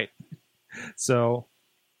Snapchat. Right. So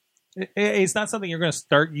it's not something you're going to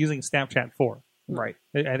start using Snapchat for. Right.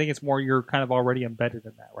 I think it's more you're kind of already embedded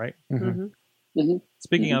in that, right? Mhm. Mhm.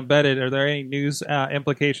 Speaking of embedded, are there any news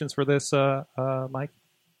implications for this, Mike?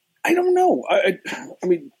 I don't know. I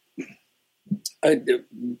mean,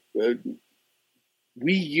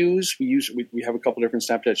 we have a couple different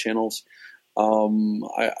Snapchat channels.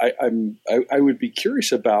 I would be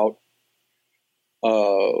curious about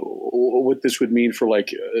what this would mean for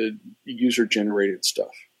like user generated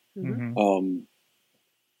stuff. Mm-hmm.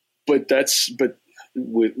 But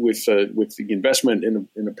with the investment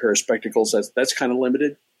in a pair of spectacles, that's kind of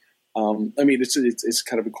limited. I mean, it's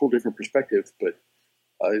kind of a cool different perspective, but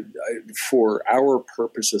for our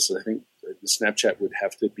purposes, I think Snapchat would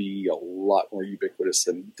have to be a lot more ubiquitous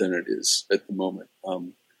than it is at the moment.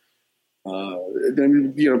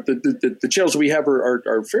 Then the channels we have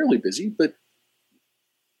are fairly busy, but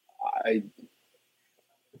I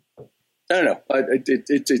don't know.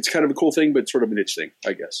 It's kind of a cool thing, but sort of a niche thing,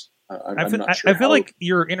 I guess. I'm not sure. I feel like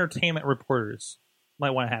your entertainment reporters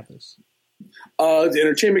might want to have this. The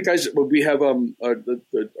entertainment guys, we have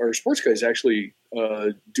our sports guys actually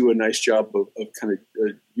do a nice job of kind of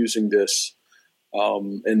using this,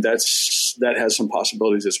 and that has some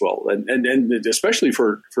possibilities as well, and especially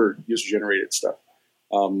for user generated stuff.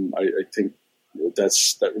 I think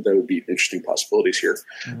that would be interesting possibilities here,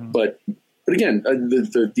 but again,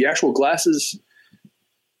 the actual glasses,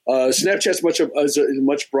 Snapchat's is a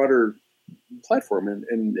much broader platform,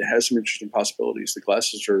 and it has some interesting possibilities. The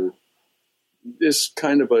glasses are this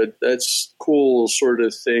kind of that's cool sort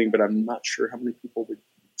of thing, but I'm not sure how many people would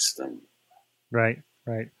use them. Right.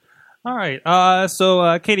 All right.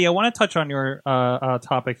 So, Katie, I want to touch on your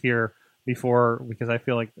topic here because I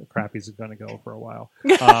feel like Crappy's is going to go for a while.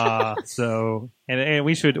 So, and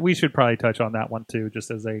we should probably touch on that one too,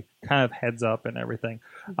 just as a kind of heads up and everything.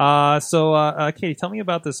 So, Katie, tell me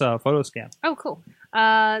about this photo scan. Oh, cool.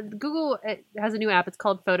 Google has a new app. It's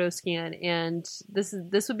called PhotoScan, and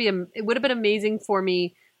it would have been amazing for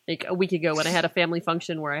me like a week ago when I had a family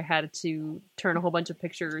function where I had to turn a whole bunch of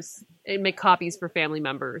pictures and make copies for family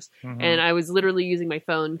members, and I was literally using my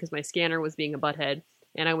phone because my scanner was being a butthead.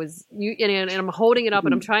 And and I'm holding it up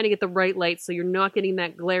and I'm trying to get the right light so you're not getting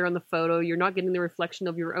that glare on the photo. You're not getting the reflection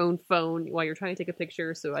of your own phone while you're trying to take a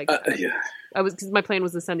picture. So because my plan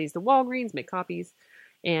was to send these to Walgreens, make copies.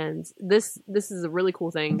 And this is a really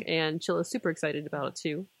cool thing. And Chill is super excited about it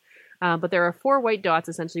too. But there are 4 white dots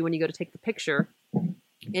essentially when you go to take the picture.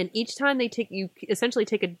 And each time you essentially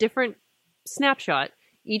take a different snapshot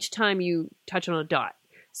each time you touch on a dot.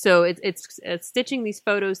 So it's stitching these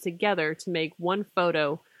photos together to make one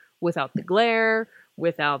photo without the glare,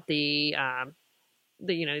 without the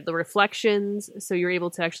reflections. So you're able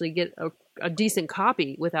to actually get a decent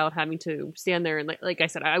copy without having to stand there. And like I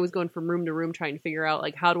said, I was going from room to room trying to figure out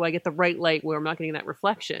like how do I get the right light where I'm not getting that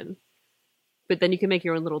reflection. But then you can make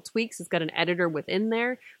your own little tweaks. It's got an editor within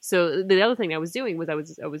there. So the other thing I was doing was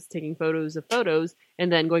I was taking photos of photos and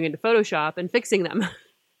then going into Photoshop and fixing them.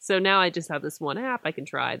 So now I just have this one app I can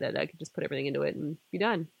try that I can just put everything into it and be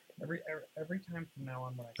done. Every time from now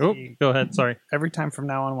on when I see... go ahead, sorry. Every time from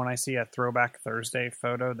now on when I see a Throwback Thursday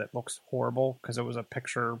photo that looks horrible because it was a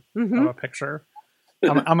picture of a picture,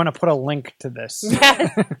 I'm going to put a link to this.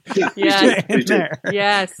 Yes. In there.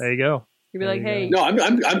 Yes. There you go. You'd be like, hey. No,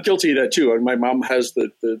 I'm guilty of that too. My mom has the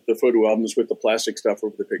photo albums with the plastic stuff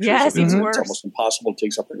over the pictures. Yes, it's worse. It's almost impossible to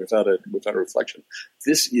take something without a reflection.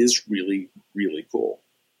 This is really, really cool.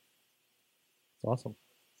 Awesome.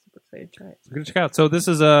 Super excited to try it. So go check it out. So this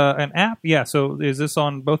is an app. Yeah. So is this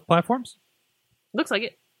on both platforms? Looks like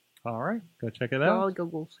it. All right. Go check it All out.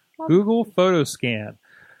 Googles. Google Photo Scan.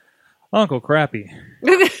 Uncle Crappy.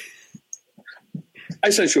 I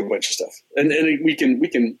sent you a bunch of stuff, and we can.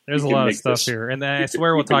 There's a lot of stuff here, and then I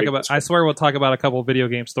swear we'll talk about a couple of video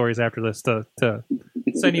game stories after this to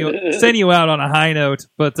send you out on a high note.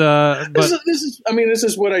 But this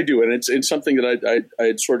is what I do, and it's something that I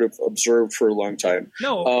had sort of observed for a long time.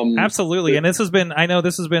 No, absolutely, and this has been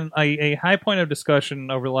a high point of discussion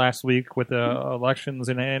over the last week with the elections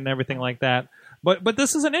and everything like that. But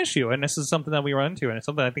this is an issue, and this is something that we run into, and it's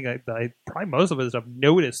something I think I probably most of us have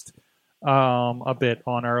noticed a bit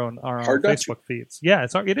on our own Facebook feeds. Yeah,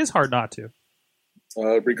 it is hard not to.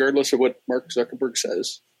 Regardless of what Mark Zuckerberg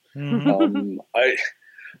says,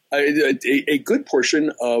 a good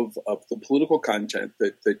portion of the political content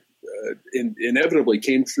that inevitably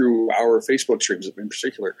came through our Facebook streams, in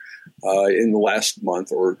particular, in the last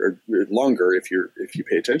month or longer, if you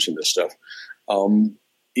pay attention to this stuff,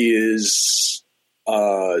 is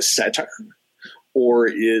satire or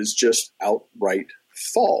is just outright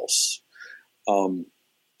false.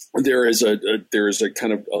 There is a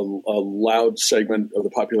kind of a loud segment of the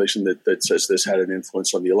population that says this had an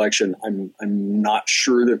influence on the election. I'm not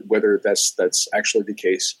sure that whether that's actually the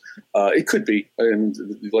case. It could be. And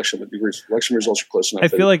the election results are close enough. I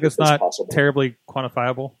feel like it's not possible. terribly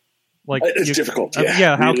quantifiable. Like It's difficult. how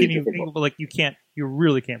really can you difficult. like you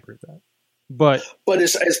really can't prove that. But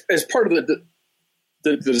as part of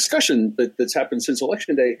the discussion that's happened since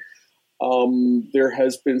Election Day, there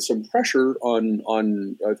has been some pressure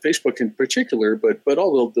on Facebook in particular, but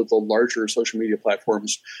all the larger social media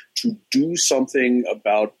platforms to do something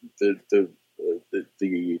about the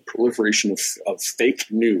proliferation of fake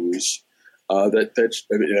news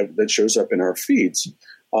that shows up in our feeds.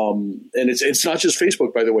 And it's not just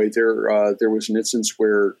Facebook, by the way. There was an instance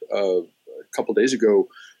where a couple days ago,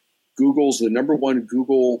 the number one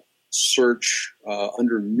Google search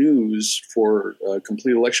under news for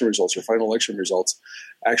complete election results or final election results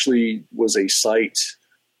actually was a site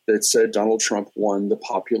that said Donald Trump won the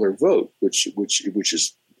popular vote, which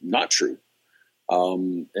is not true.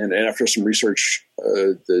 And after some research,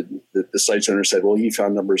 the site's owner said, well, he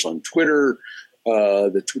found numbers on Twitter.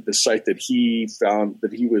 The site that he found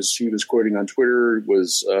that he was quoting on Twitter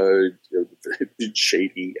was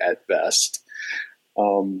shady at best.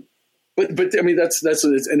 But I mean that's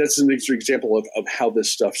an example of how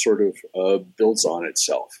this stuff sort of builds on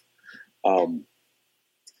itself.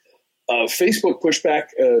 Facebook pushback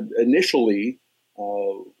initially.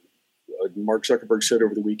 Mark Zuckerberg said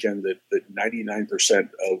over the weekend that 99%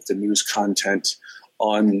 of the news content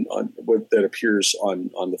on what that appears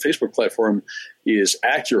on the Facebook platform is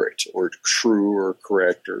accurate or true or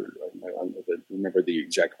correct, or I don't remember the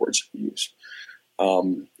exact words he used.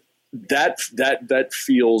 That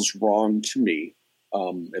feels wrong to me,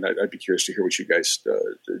 and I'd be curious to hear what you guys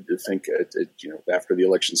think. After the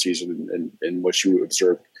election season and what you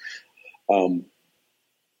observed.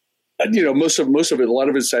 Most of it, a lot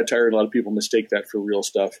of it's satire, and a lot of people mistake that for real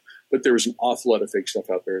stuff. But there was an awful lot of fake stuff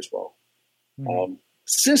out there as well. Mm-hmm.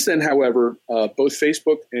 Since then, however, both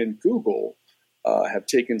Facebook and Google have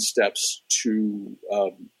taken steps to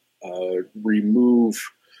remove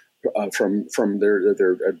from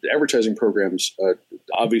their advertising programs,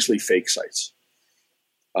 obviously fake sites.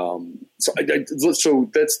 So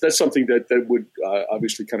that's something that would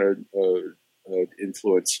obviously kind of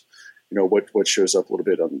influence. What shows up a little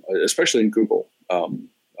bit on, especially in Google.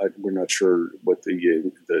 We're not sure what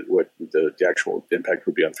the actual impact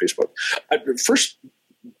would be on Facebook. First,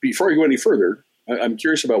 before I go any further, I'm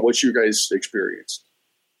curious about what you guys experienced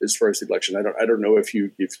as far as the election. I don't know if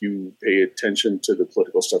you pay attention to the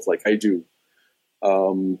political stuff like I do,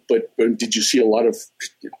 but did you see a lot of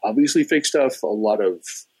obviously fake stuff, a lot of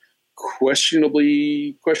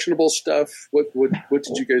questionable stuff? What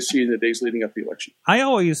did you guys see in the days leading up to the election? I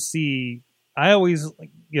always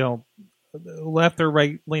left or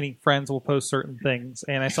right leaning friends will post certain things,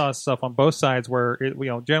 and I saw stuff on both sides where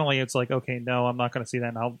generally it's like, okay, no, I'm not going to see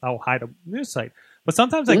that, and I'll hide a news site. But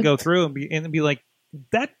sometimes I go through and be like,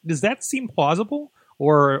 does that seem plausible,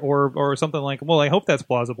 or something like, well, I hope that's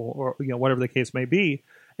plausible, or whatever the case may be,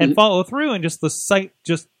 and follow through, and just the site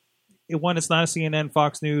just. One, it's not a CNN,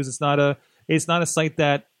 Fox News. It's not a site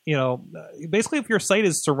that basically if your site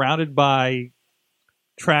is surrounded by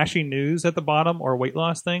trashy news at the bottom or weight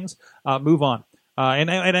loss things, move on.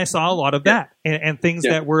 And I saw a lot of that and things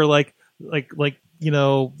that were like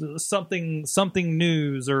something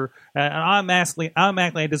news, or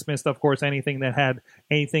I dismissed, of course, anything that had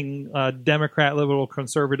anything Democrat, liberal,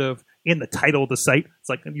 conservative in the title of the site. It's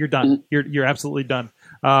like, you're done. You're absolutely done.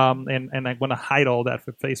 And I want to hide all that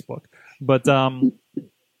for Facebook, but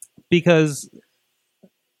because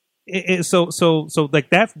so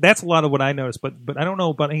like that's a lot of what I noticed, but I don't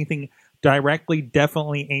know about anything directly,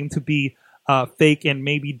 definitely aimed to be fake and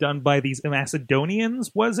maybe done by these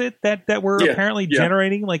Macedonians. Was it that were apparently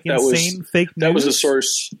generating like insane fake news? That was a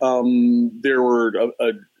source. There were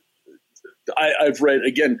I've read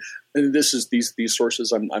again, and this is these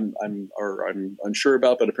sources I'm unsure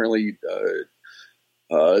about, but apparently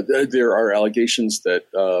there are allegations that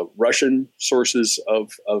Russian sources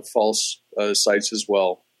of false sites as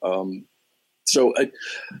well. So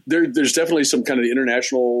there's definitely some kind of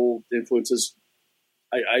international influences.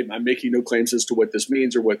 I'm making no claims as to what this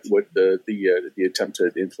means or what the attempt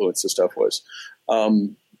to influence the stuff was.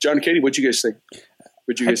 John and Katie, what'd you guys think?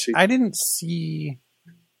 What'd you guys see? I didn't see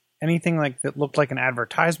anything like that looked like an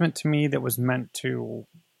advertisement to me that was meant to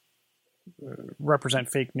represent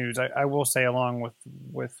fake news. I will say, along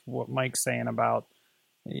with what Mike's saying about,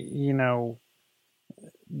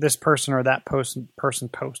 this person or that person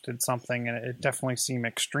posted something and it definitely seemed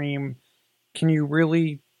extreme. Can you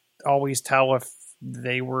really always tell if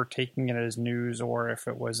they were taking it as news or if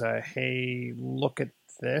it was a, hey, look at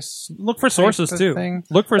this? Look for sources too. Thing?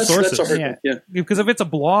 Look for sources. Yeah. Because if it's a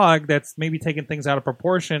blog that's maybe taking things out of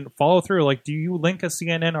proportion, follow through. Like, do you link a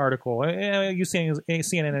CNN article? You see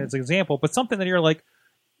CNN as an example, but something that you're like,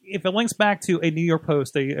 if it links back to a New York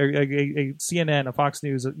Post, a CNN, a Fox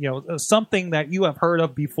News, something that you have heard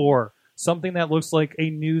of before, something that looks like a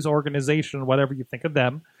news organization, whatever you think of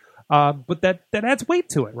them, but that adds weight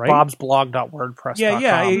to it, right? Bobsblog.wordpress.com.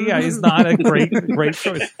 Yeah, it's not a great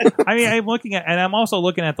choice. I mean, I'm looking at, and I'm also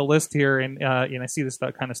looking at the list here, and I see this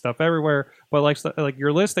kind of stuff everywhere. But like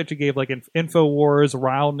your list that you gave, like Infowars,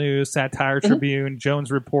 Ryle News, Satire Tribune,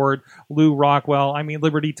 Jones Report, Lou Rockwell. I mean,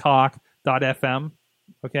 Liberty Talk.fm.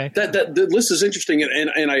 Okay, that the list is interesting,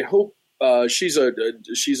 and I hope she's a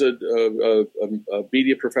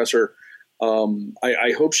media professor.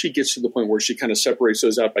 I hope she gets to the point where she kind of separates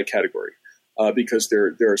those out by category, because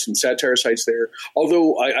there are some satire sites there.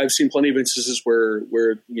 Although I've seen plenty of instances where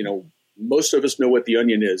most of us know what The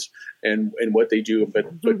Onion is and what they do,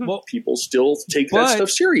 but people still take that stuff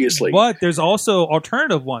seriously. But there's also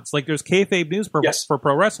alternative ones, like there's Kayfabe News for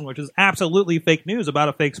pro wrestling, which is absolutely fake news about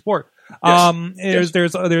a fake sport. Yes.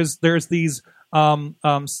 There's these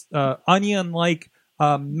onion-like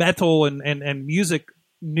metal and music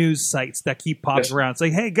news sites that keep popping around. It's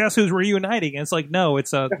like, hey, guess who's reuniting? And it's like, no,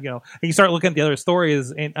 it's and you start looking at the other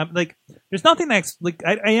stories, and I'm like, there's nothing that's like,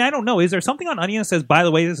 I don't know. Is there something on Onion that says, by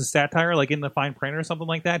the way, this is satire, like in the fine print or something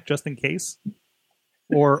like that, just in case?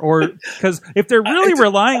 Or because if they're really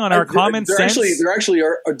relying on our common sense, there actually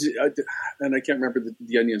are, and I can't remember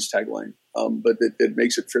the Onion's tagline, but it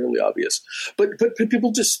makes it fairly obvious. But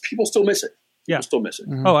people still miss it. People still miss it.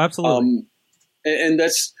 Mm-hmm. Oh, absolutely. And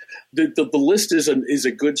that's the list is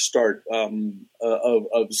a good start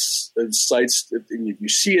of sites, and you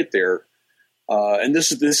see it there. And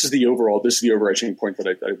this is the overarching point that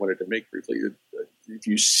I wanted to make briefly. If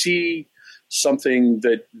you see something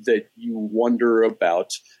that you wonder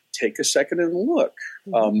about, take a second and look.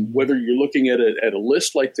 Whether you're looking at a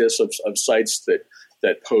list like this of sites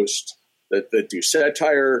that post that do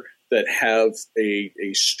satire, that have a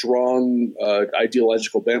strong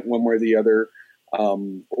ideological bent one way or the other,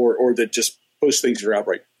 or that just post things that are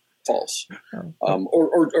outright false.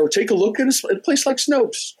 Or take a look at a place like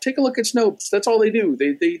Snopes. Take a look at Snopes. That's all they do.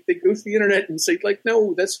 They go through the internet and say, like,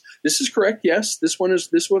 no, this is correct. Yes, this one is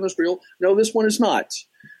real. No, this one is not.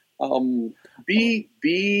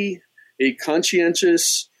 Be a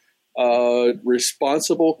conscientious,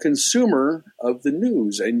 responsible consumer of the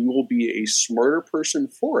news, and you will be a smarter person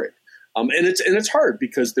for it. And it's hard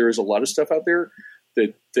because there is a lot of stuff out there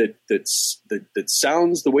that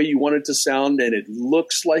sounds the way you want it to sound, and it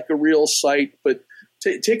looks like a real site. But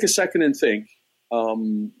take a second and think,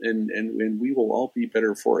 and we will all be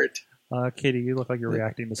better for it. Katie, you look like you're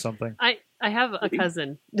reacting to something. I have a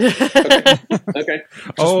cousin. Okay.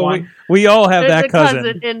 We all have There's that a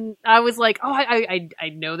cousin. and I was like, oh, I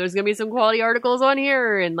know there's gonna be some quality articles on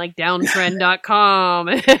here, and like downtrend.com.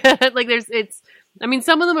 Like I mean,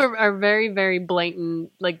 some of them are very, very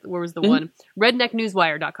blatant. Like, where was the one?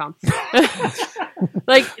 Rednecknewswire.com.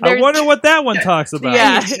 Like, I wonder what that one talks about.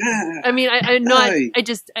 Yeah. I mean,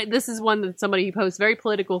 this is one that somebody posts very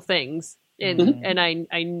political things. And I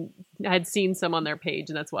had seen some on their page,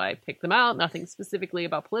 and that's why I picked them out. Nothing specifically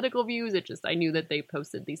about political views. It just, I knew that they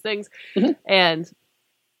posted these things. And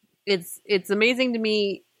it's amazing to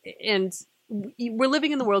me. And we're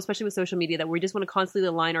living in the world, especially with social media, that we just want to constantly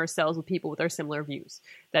align ourselves with people with our similar views.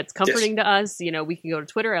 That's comforting to us. You know, we can go to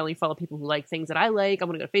Twitter. I only follow people who like things that I like. I'm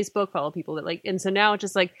going to go to Facebook, follow people that like. And so now it's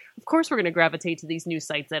just like, of course, we're going to gravitate to these news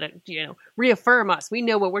sites that, reaffirm us. We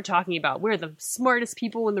know what we're talking about. We're the smartest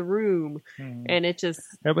people in the room. And it just...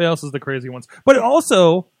 Everybody else is the crazy ones. But it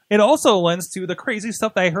also lends to the crazy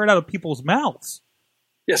stuff that I heard out of people's mouths.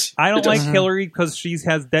 Yes, I don't like Hillary because she's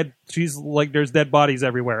like, there's dead bodies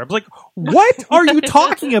everywhere. I was like, what are you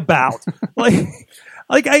talking about? Both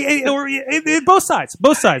sides,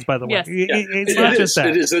 by the way. Yes. It's not just that.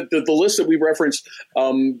 It is the list that we referenced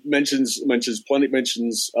mentions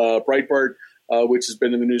Breitbart, which has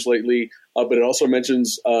been in the news lately, but it also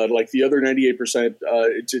mentions like the other 98%.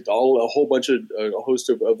 It's all a whole bunch of a host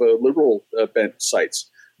of liberal bent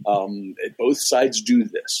sites. Both sides do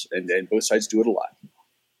this, and both sides do it a lot.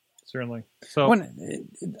 Certainly. So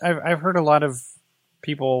I've heard a lot of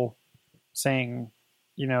people saying,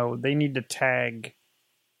 they need to tag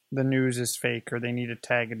the news as fake, or they need to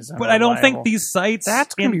tag it as unreliable. But I don't think these sites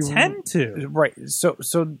intend to. Right. So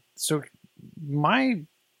my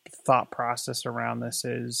thought process around this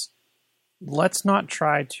is, let's not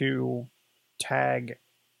try to tag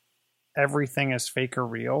everything as fake or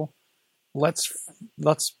real. Let's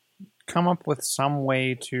come up with some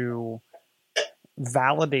way to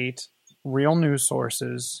validate real news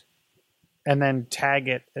sources and then tag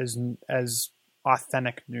it as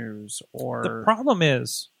authentic news. Or the problem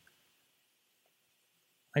is,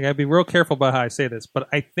 I gotta be real careful about how I say this, but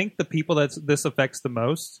I think the people that this affects the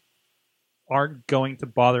most aren't going to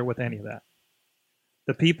bother with any of that.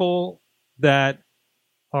 The people that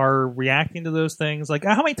are reacting to those things, like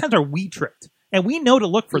how many times are we tricked? And we know to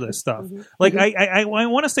look for this stuff. Like I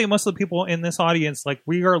want to say most of the people in this audience, like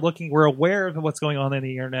we're aware of what's going on in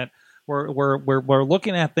the internet. We're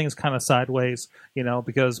looking at things kind of sideways,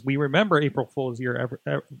 because we remember April Fool's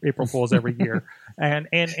every year, and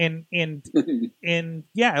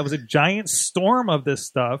yeah, it was a giant storm of this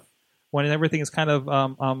stuff when everything is kind of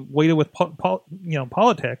weighted with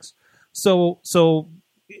politics. So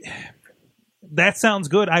that sounds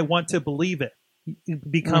good. I want to believe it.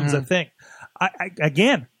 It becomes a thing. I've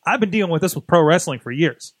been dealing with this with pro wrestling for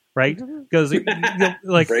years. Right? Because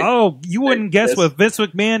like, right. Oh, you wouldn't guess what Vince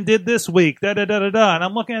McMahon did this week. Da da da da da. And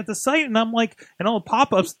I'm looking at the site, and I'm like, and all the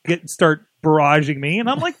pop-ups start barraging me, and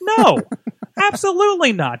I'm like, no,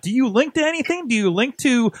 absolutely not. Do you link to anything? Do you link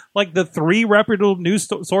to like the 3 reputable news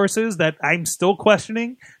sources that I'm still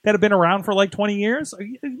questioning that have been around for like 20 years?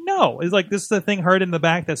 No, it's like this is the thing heard in the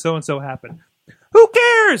back that so and so happened. Who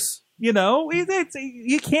cares? You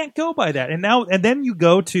can't go by that. And then you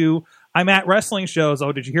go to, I'm at wrestling shows.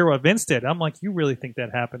 Oh, did you hear what Vince did? I'm like, you really think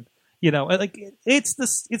that happened? Like it's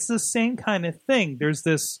the same kind of thing. There's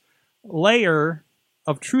this layer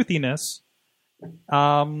of truthiness,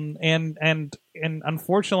 and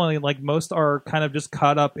unfortunately, like most are kind of just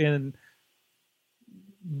caught up in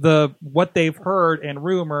what they've heard and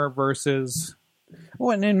rumor versus.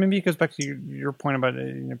 Well, and then maybe it goes back to your point about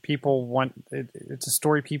people want it's a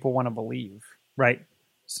story people want to believe, right?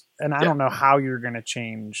 And I don't know how you're going to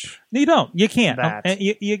change. You don't. You can't. That.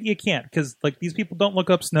 You can't, because like these people don't look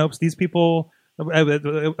up Snopes. These people.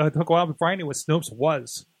 It took a while before I knew what Snopes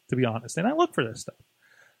was, to be honest, and I look for this stuff.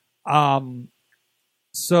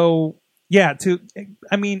 So yeah.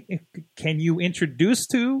 Can you introduce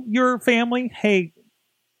to your family? Hey,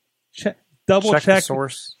 double check the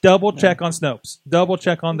source. Double check on Snopes. Double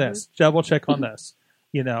check on this. Double check on this.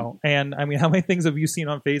 And I mean, how many things have you seen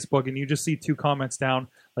on Facebook and you just see 2 comments down,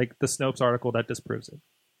 like the Snopes article that disproves it?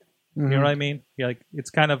 You know what I mean? Yeah, like it's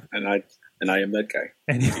kind of. And I am that guy.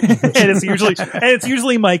 And it's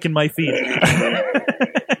usually Mike in my feed.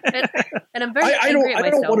 And I'm very. I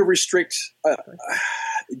don't want to restrict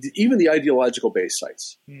even the ideological based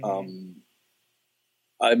sites.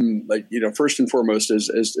 I'm like, first and foremost,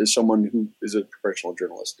 as someone who is a professional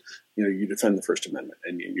journalist, you defend the First Amendment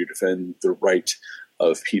and you defend the right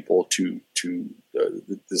of people to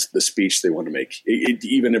the speech they want to make,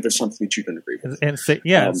 even if it's something that you don't agree with. And say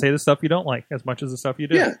the stuff you don't like as much as the stuff you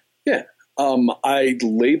do. Yeah.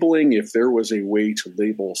 Labeling, if there was a way to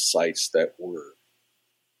label sites that were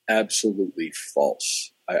absolutely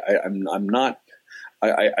false, I'm not.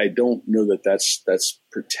 I don't know that that's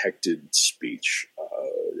protected speech.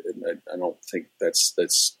 And I don't think that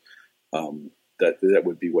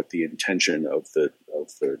would be what the intention of the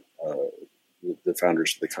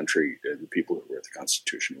founders of the country and the people who wrote the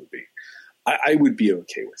Constitution would be. I would be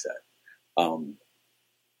okay with that.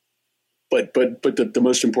 But the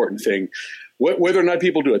most important thing, whether or not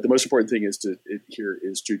people do it, the most important thing is to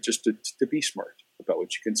be smart about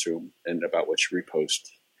what you consume and about what you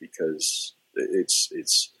repost, because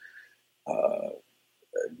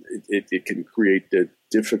it can create the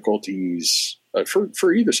difficulties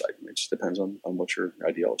for either side. It just depends on what your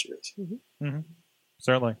ideology is.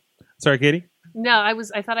 Certainly. Sorry, Katie. No, I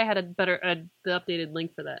thought I had the updated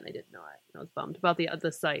link for that, and I didn't know it. I was bummed about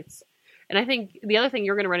the sites. And I think the other thing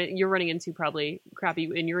you're running into probably, Crappy,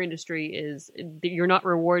 in your industry is that you're not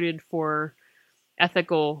rewarded for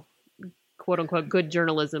ethical, quote unquote, good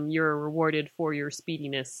journalism. You're rewarded for your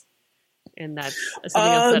speediness. And that's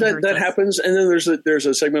something that happens. And then there's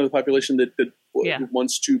a segment of the population that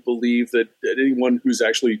wants to believe that anyone who's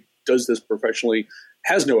actually does this professionally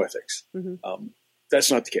has no ethics. That's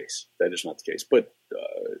not the case. That is not the case. But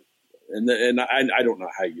I don't know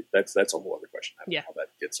how that's a whole other question. I don't know how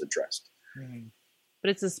that gets addressed.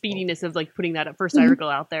 But it's the speediness of like putting that first article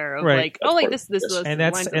out there of like, oh, like this was. And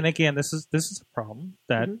again, this is a problem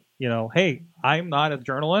that hey, I'm not a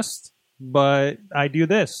journalist, but I do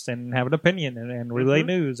this and have an opinion and relay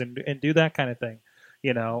news and do that kind of thing,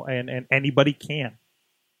 and anybody can,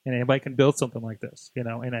 and anybody can build something like this,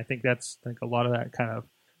 and I think that's like a lot of that kind of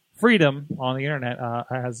freedom on the internet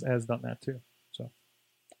has done that too. So,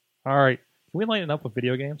 all right, can we lighten up with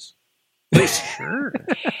video games? Sure.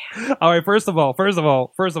 All right. First of all,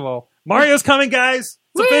 Mario's coming, guys.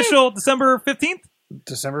 It's official. December 15th.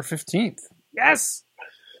 December 15th. Yes.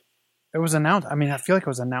 It was announced. I mean, I feel like it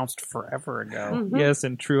was announced forever ago. Yes,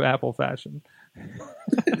 in true Apple fashion.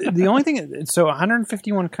 The only thing, so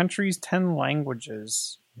 151 countries, 10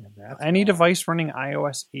 languages, any device running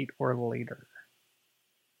iOS 8 or later.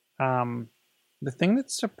 The thing that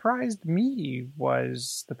surprised me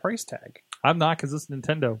was the price tag. I'm not, because it's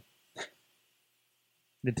Nintendo.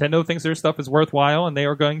 Nintendo thinks their stuff is worthwhile, and they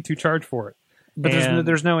are going to charge for it. But And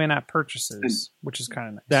there's no in-app purchases, which is kind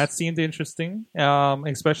of nice. that seemed interesting,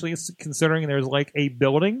 especially considering there's like a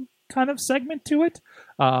building kind of segment to it.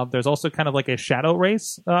 There's also kind of like a shadow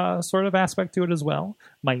race sort of aspect to it as well.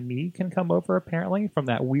 My knee can come over apparently from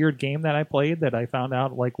that weird game that I played that I found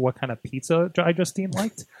out like what kind of pizza Justine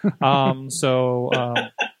liked.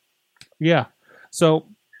 Yeah. So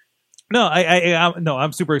no,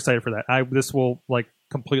 I'm super excited for that. This will like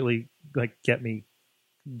completely like get me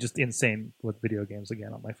just insane with video games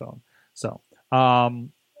again on my phone. So,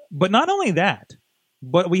 but not only that.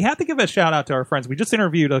 But we have to give a shout out to our friends. We just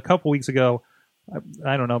interviewed a couple weeks ago.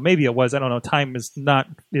 I don't know. Maybe it was. I don't know. Time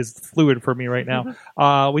is fluid for me right now.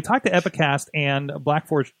 We talked to Epicast and Black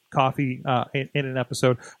Forge Coffee in an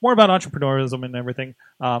episode more about entrepreneurialism and everything.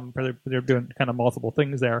 They're doing kind of multiple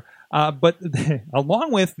things there. But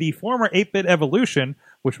along with the former 8-Bit Evolution,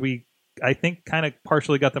 which I think kind of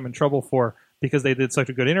partially got them in trouble for because they did such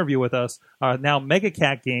a good interview with us. Now Mega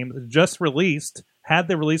Cat Games just had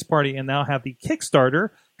the release party and now have the Kickstarter,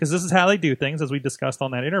 because this is how they do things, as we discussed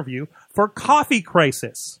on that interview, for Coffee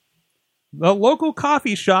Crisis. The local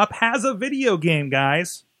coffee shop has a video game,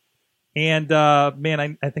 guys. And,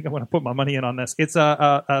 man, I think I want to put my money in on this. It's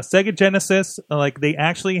a Sega Genesis. Like, they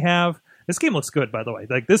actually have... This game looks good, by the way.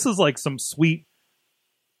 Like, this is like some sweet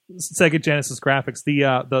Sega Genesis graphics.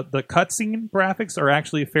 The cutscene graphics are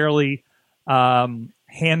actually fairly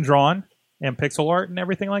hand-drawn and pixel art and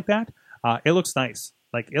everything like that. It looks nice.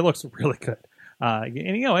 Like, it looks really good. And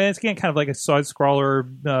it's again kind of like a side scroller,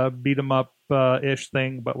 beat 'em up ish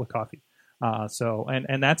thing, but with coffee. So I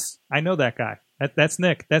know that guy. That's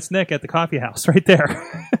Nick. That's Nick at the coffee house right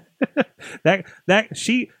there.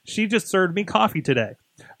 She just served me coffee today.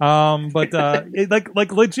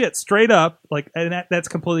 Like legit, straight up, and that's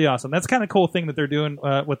completely awesome. That's kind of cool thing that they're doing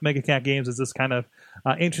with Mega Cat Games, is this kind of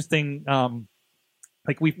interesting.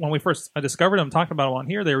 When we first discovered them, talking about them on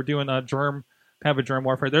here, they were doing a germ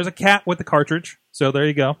warfare. There's a cat with the cartridge, so there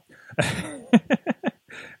you go.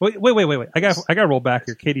 wait! I got to roll back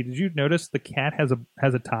here, Katie. Did you notice the cat has a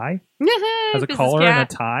tie, has a collar and a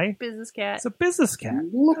tie? Business cat. It's a business cat.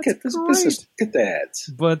 Look at this business. Look at that.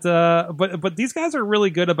 But these guys are really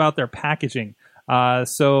good about their packaging.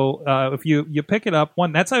 So if you pick it up,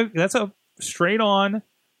 that's a straight on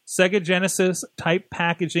Sega Genesis type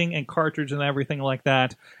packaging and cartridge and everything like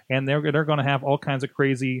that, and they're going to have all kinds of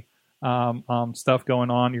crazy stuff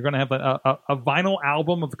going on. You're going to have a vinyl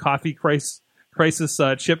album of the Coffee Crisis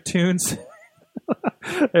chip tunes.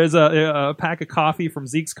 There's a pack of coffee from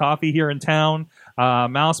Zeke's Coffee here in town,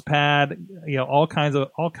 mouse pad, all kinds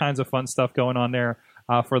of fun stuff going on there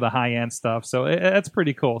for the high end stuff. So that's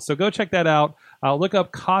pretty cool. So go check that out. Look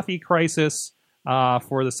up Coffee Crisis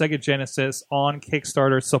for the Sega Genesis on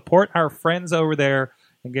Kickstarter. Support our friends over there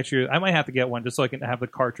and get you. I might have to get one just so I can have the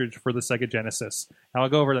cartridge for the Sega Genesis. Now I'll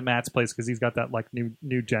go over to Matt's place because he's got that like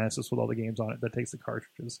new Genesis with all the games on it that takes the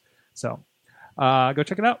cartridges. So go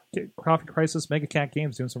check it out. Coffee Crisis, Mega Cat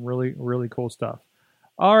Games, doing some really, really cool stuff.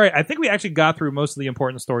 All right, I think we actually got through most of the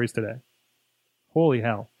important stories today. Holy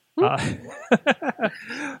hell.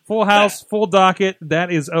 Full house, full docket.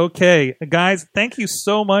 That is okay. Guys, thank you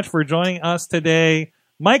so much for joining us today.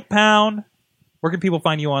 Mike Pound, where can people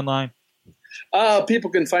find you online?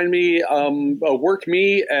 People can find me, work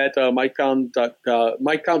me at Mike Pound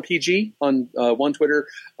PG on one Twitter,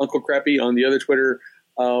 Uncle Crappy on the other Twitter.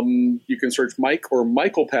 You can search Mike or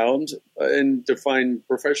Michael Pound and to find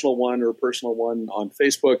professional one or personal one on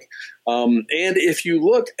Facebook. And if you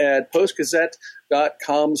look at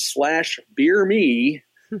postgazette.com/beerme,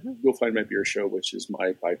 you'll find my beer show, which is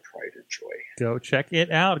my pride and joy. Go check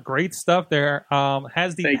it out. Great stuff there.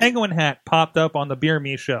 Has the penguin hat popped up on the Beer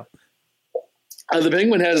Me show? The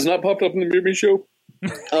penguin hat has not popped up in the Beer Me show.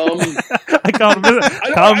 I called him. He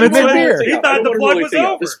thought the plug was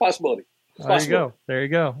over. It's a possibility. There you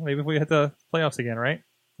go. Maybe if we hit the playoffs again, right?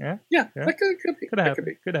 Yeah. That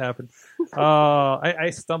could happen. I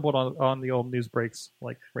stumbled on the old news breaks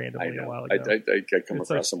like randomly a while ago. I come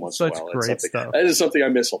across them once in a while. Great stuff. That is something I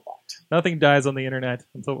miss a lot. Nothing dies on the internet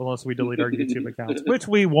unless we delete our YouTube accounts, which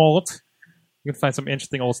we won't. You can find some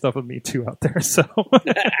interesting old stuff with me too out there. So,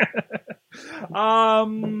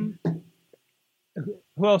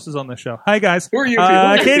 who else is on the show? Hi guys. Who are you?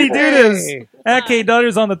 Katie Dudas at Kate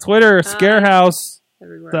Dutters on the Twitter.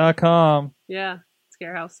 Scarehouse.com. Yeah,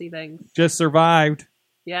 Scarehousey things. Just survived.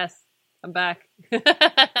 Yes. I'm back.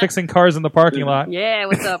 Fixing cars in the parking lot. Yeah,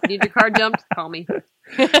 what's up? Need your car jumped? Call me.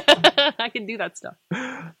 I can do that stuff.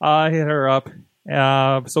 Hit her up.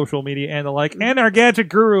 Social media and the like. And our gadget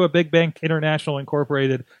guru at Big Bank International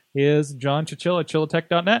Incorporated is John Chichilla,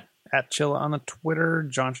 chillatech.net. At Chilla on the Twitter,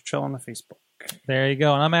 John Chichilla on the Facebook. There you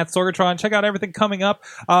go. And I'm at Sorgatron. Check out everything coming up.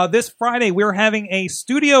 This Friday, we're having a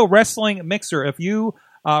studio wrestling mixer. If you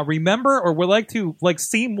remember or would like to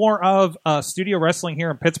see more of studio wrestling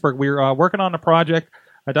here in Pittsburgh, we're working on a project,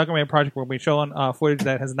 a documentary project where we'll be showing footage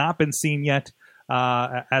that has not been seen yet.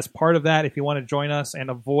 As part of that, if you want to join us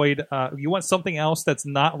and avoid, you want something else that's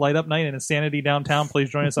not Light Up Night and Insanity downtown, please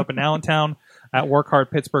join us up in Allentown at Work Hard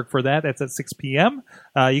Pittsburgh for that. That's at 6 p.m.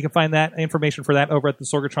 You can find that information for that over at the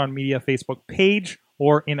Sorgatron Media Facebook page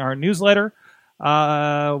or in our newsletter,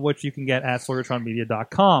 which you can get at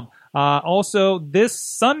sorgatronmedia.com. Also, this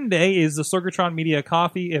Sunday is the Sorgatron Media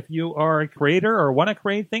Coffee. If you are a creator or want to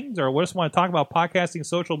create things or just want to talk about podcasting,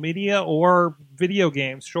 social media, or video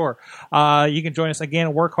games, sure. You can join us again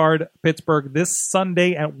at Work Hard Pittsburgh this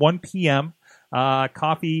Sunday at 1 p.m.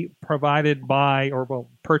 Coffee provided by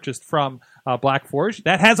purchased from Black Forge.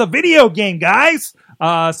 That has a video game, guys!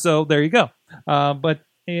 So there you go.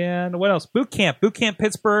 And what else? Boot Camp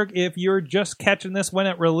Pittsburgh. If you're just catching this when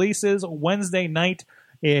it releases, Wednesday night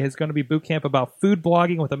is going to be Boot Camp about food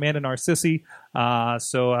blogging with Amanda Narcissi.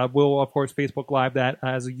 So we'll, of course, Facebook Live that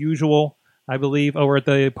as usual, I believe, over at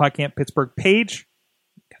the PodCamp Pittsburgh page.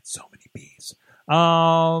 Got so many B's.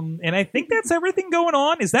 And I think that's everything going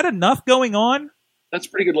on. Is that enough going on? That's a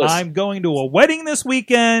pretty good list. I'm going to a wedding this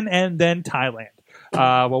weekend and then Thailand.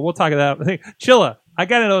 Well, we'll talk about that. Chilla, I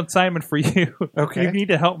got an assignment for you. Okay. You need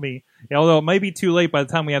to help me. Although it may be too late by the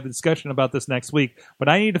time we have the discussion about this next week, but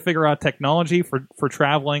I need to figure out technology for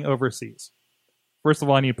traveling overseas. First of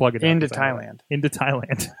all, I need to plug it Into Thailand. Into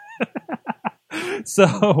Thailand.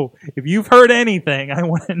 So, if you've heard anything, I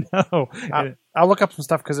want to know. I'll look up some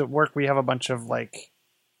stuff because at work we have a bunch of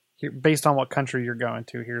based on what country you're going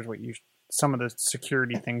to. Here's what some of the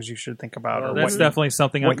security things you should think about. Well, or that's definitely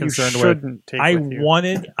something I'm concerned with. I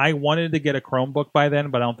wanted to get a Chromebook by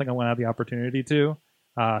then, but I don't think I'm going to have the opportunity to.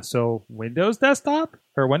 So Windows desktop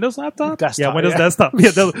or Windows laptop? Desktop, Windows desktop.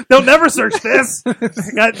 Yeah, they'll never search this.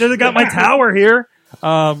 They got my tower here.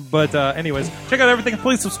 But anyways, check out everything.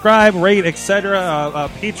 Please subscribe, rate, etc.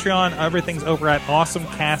 Patreon. Everything's over at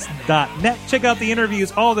awesomecast.net. Check out the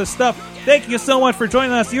interviews, all this stuff. Thank you so much for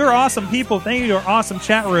joining us. You're awesome people. Thank you to our awesome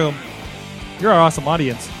chat room. You're our awesome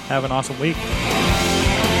audience. Have an awesome week.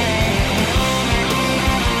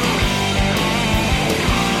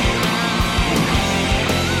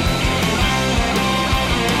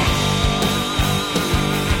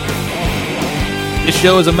 This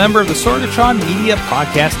show is a member of the Sorgatron Media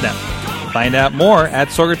Podcast Network. Find out more at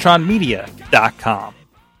sorgatronmedia.com.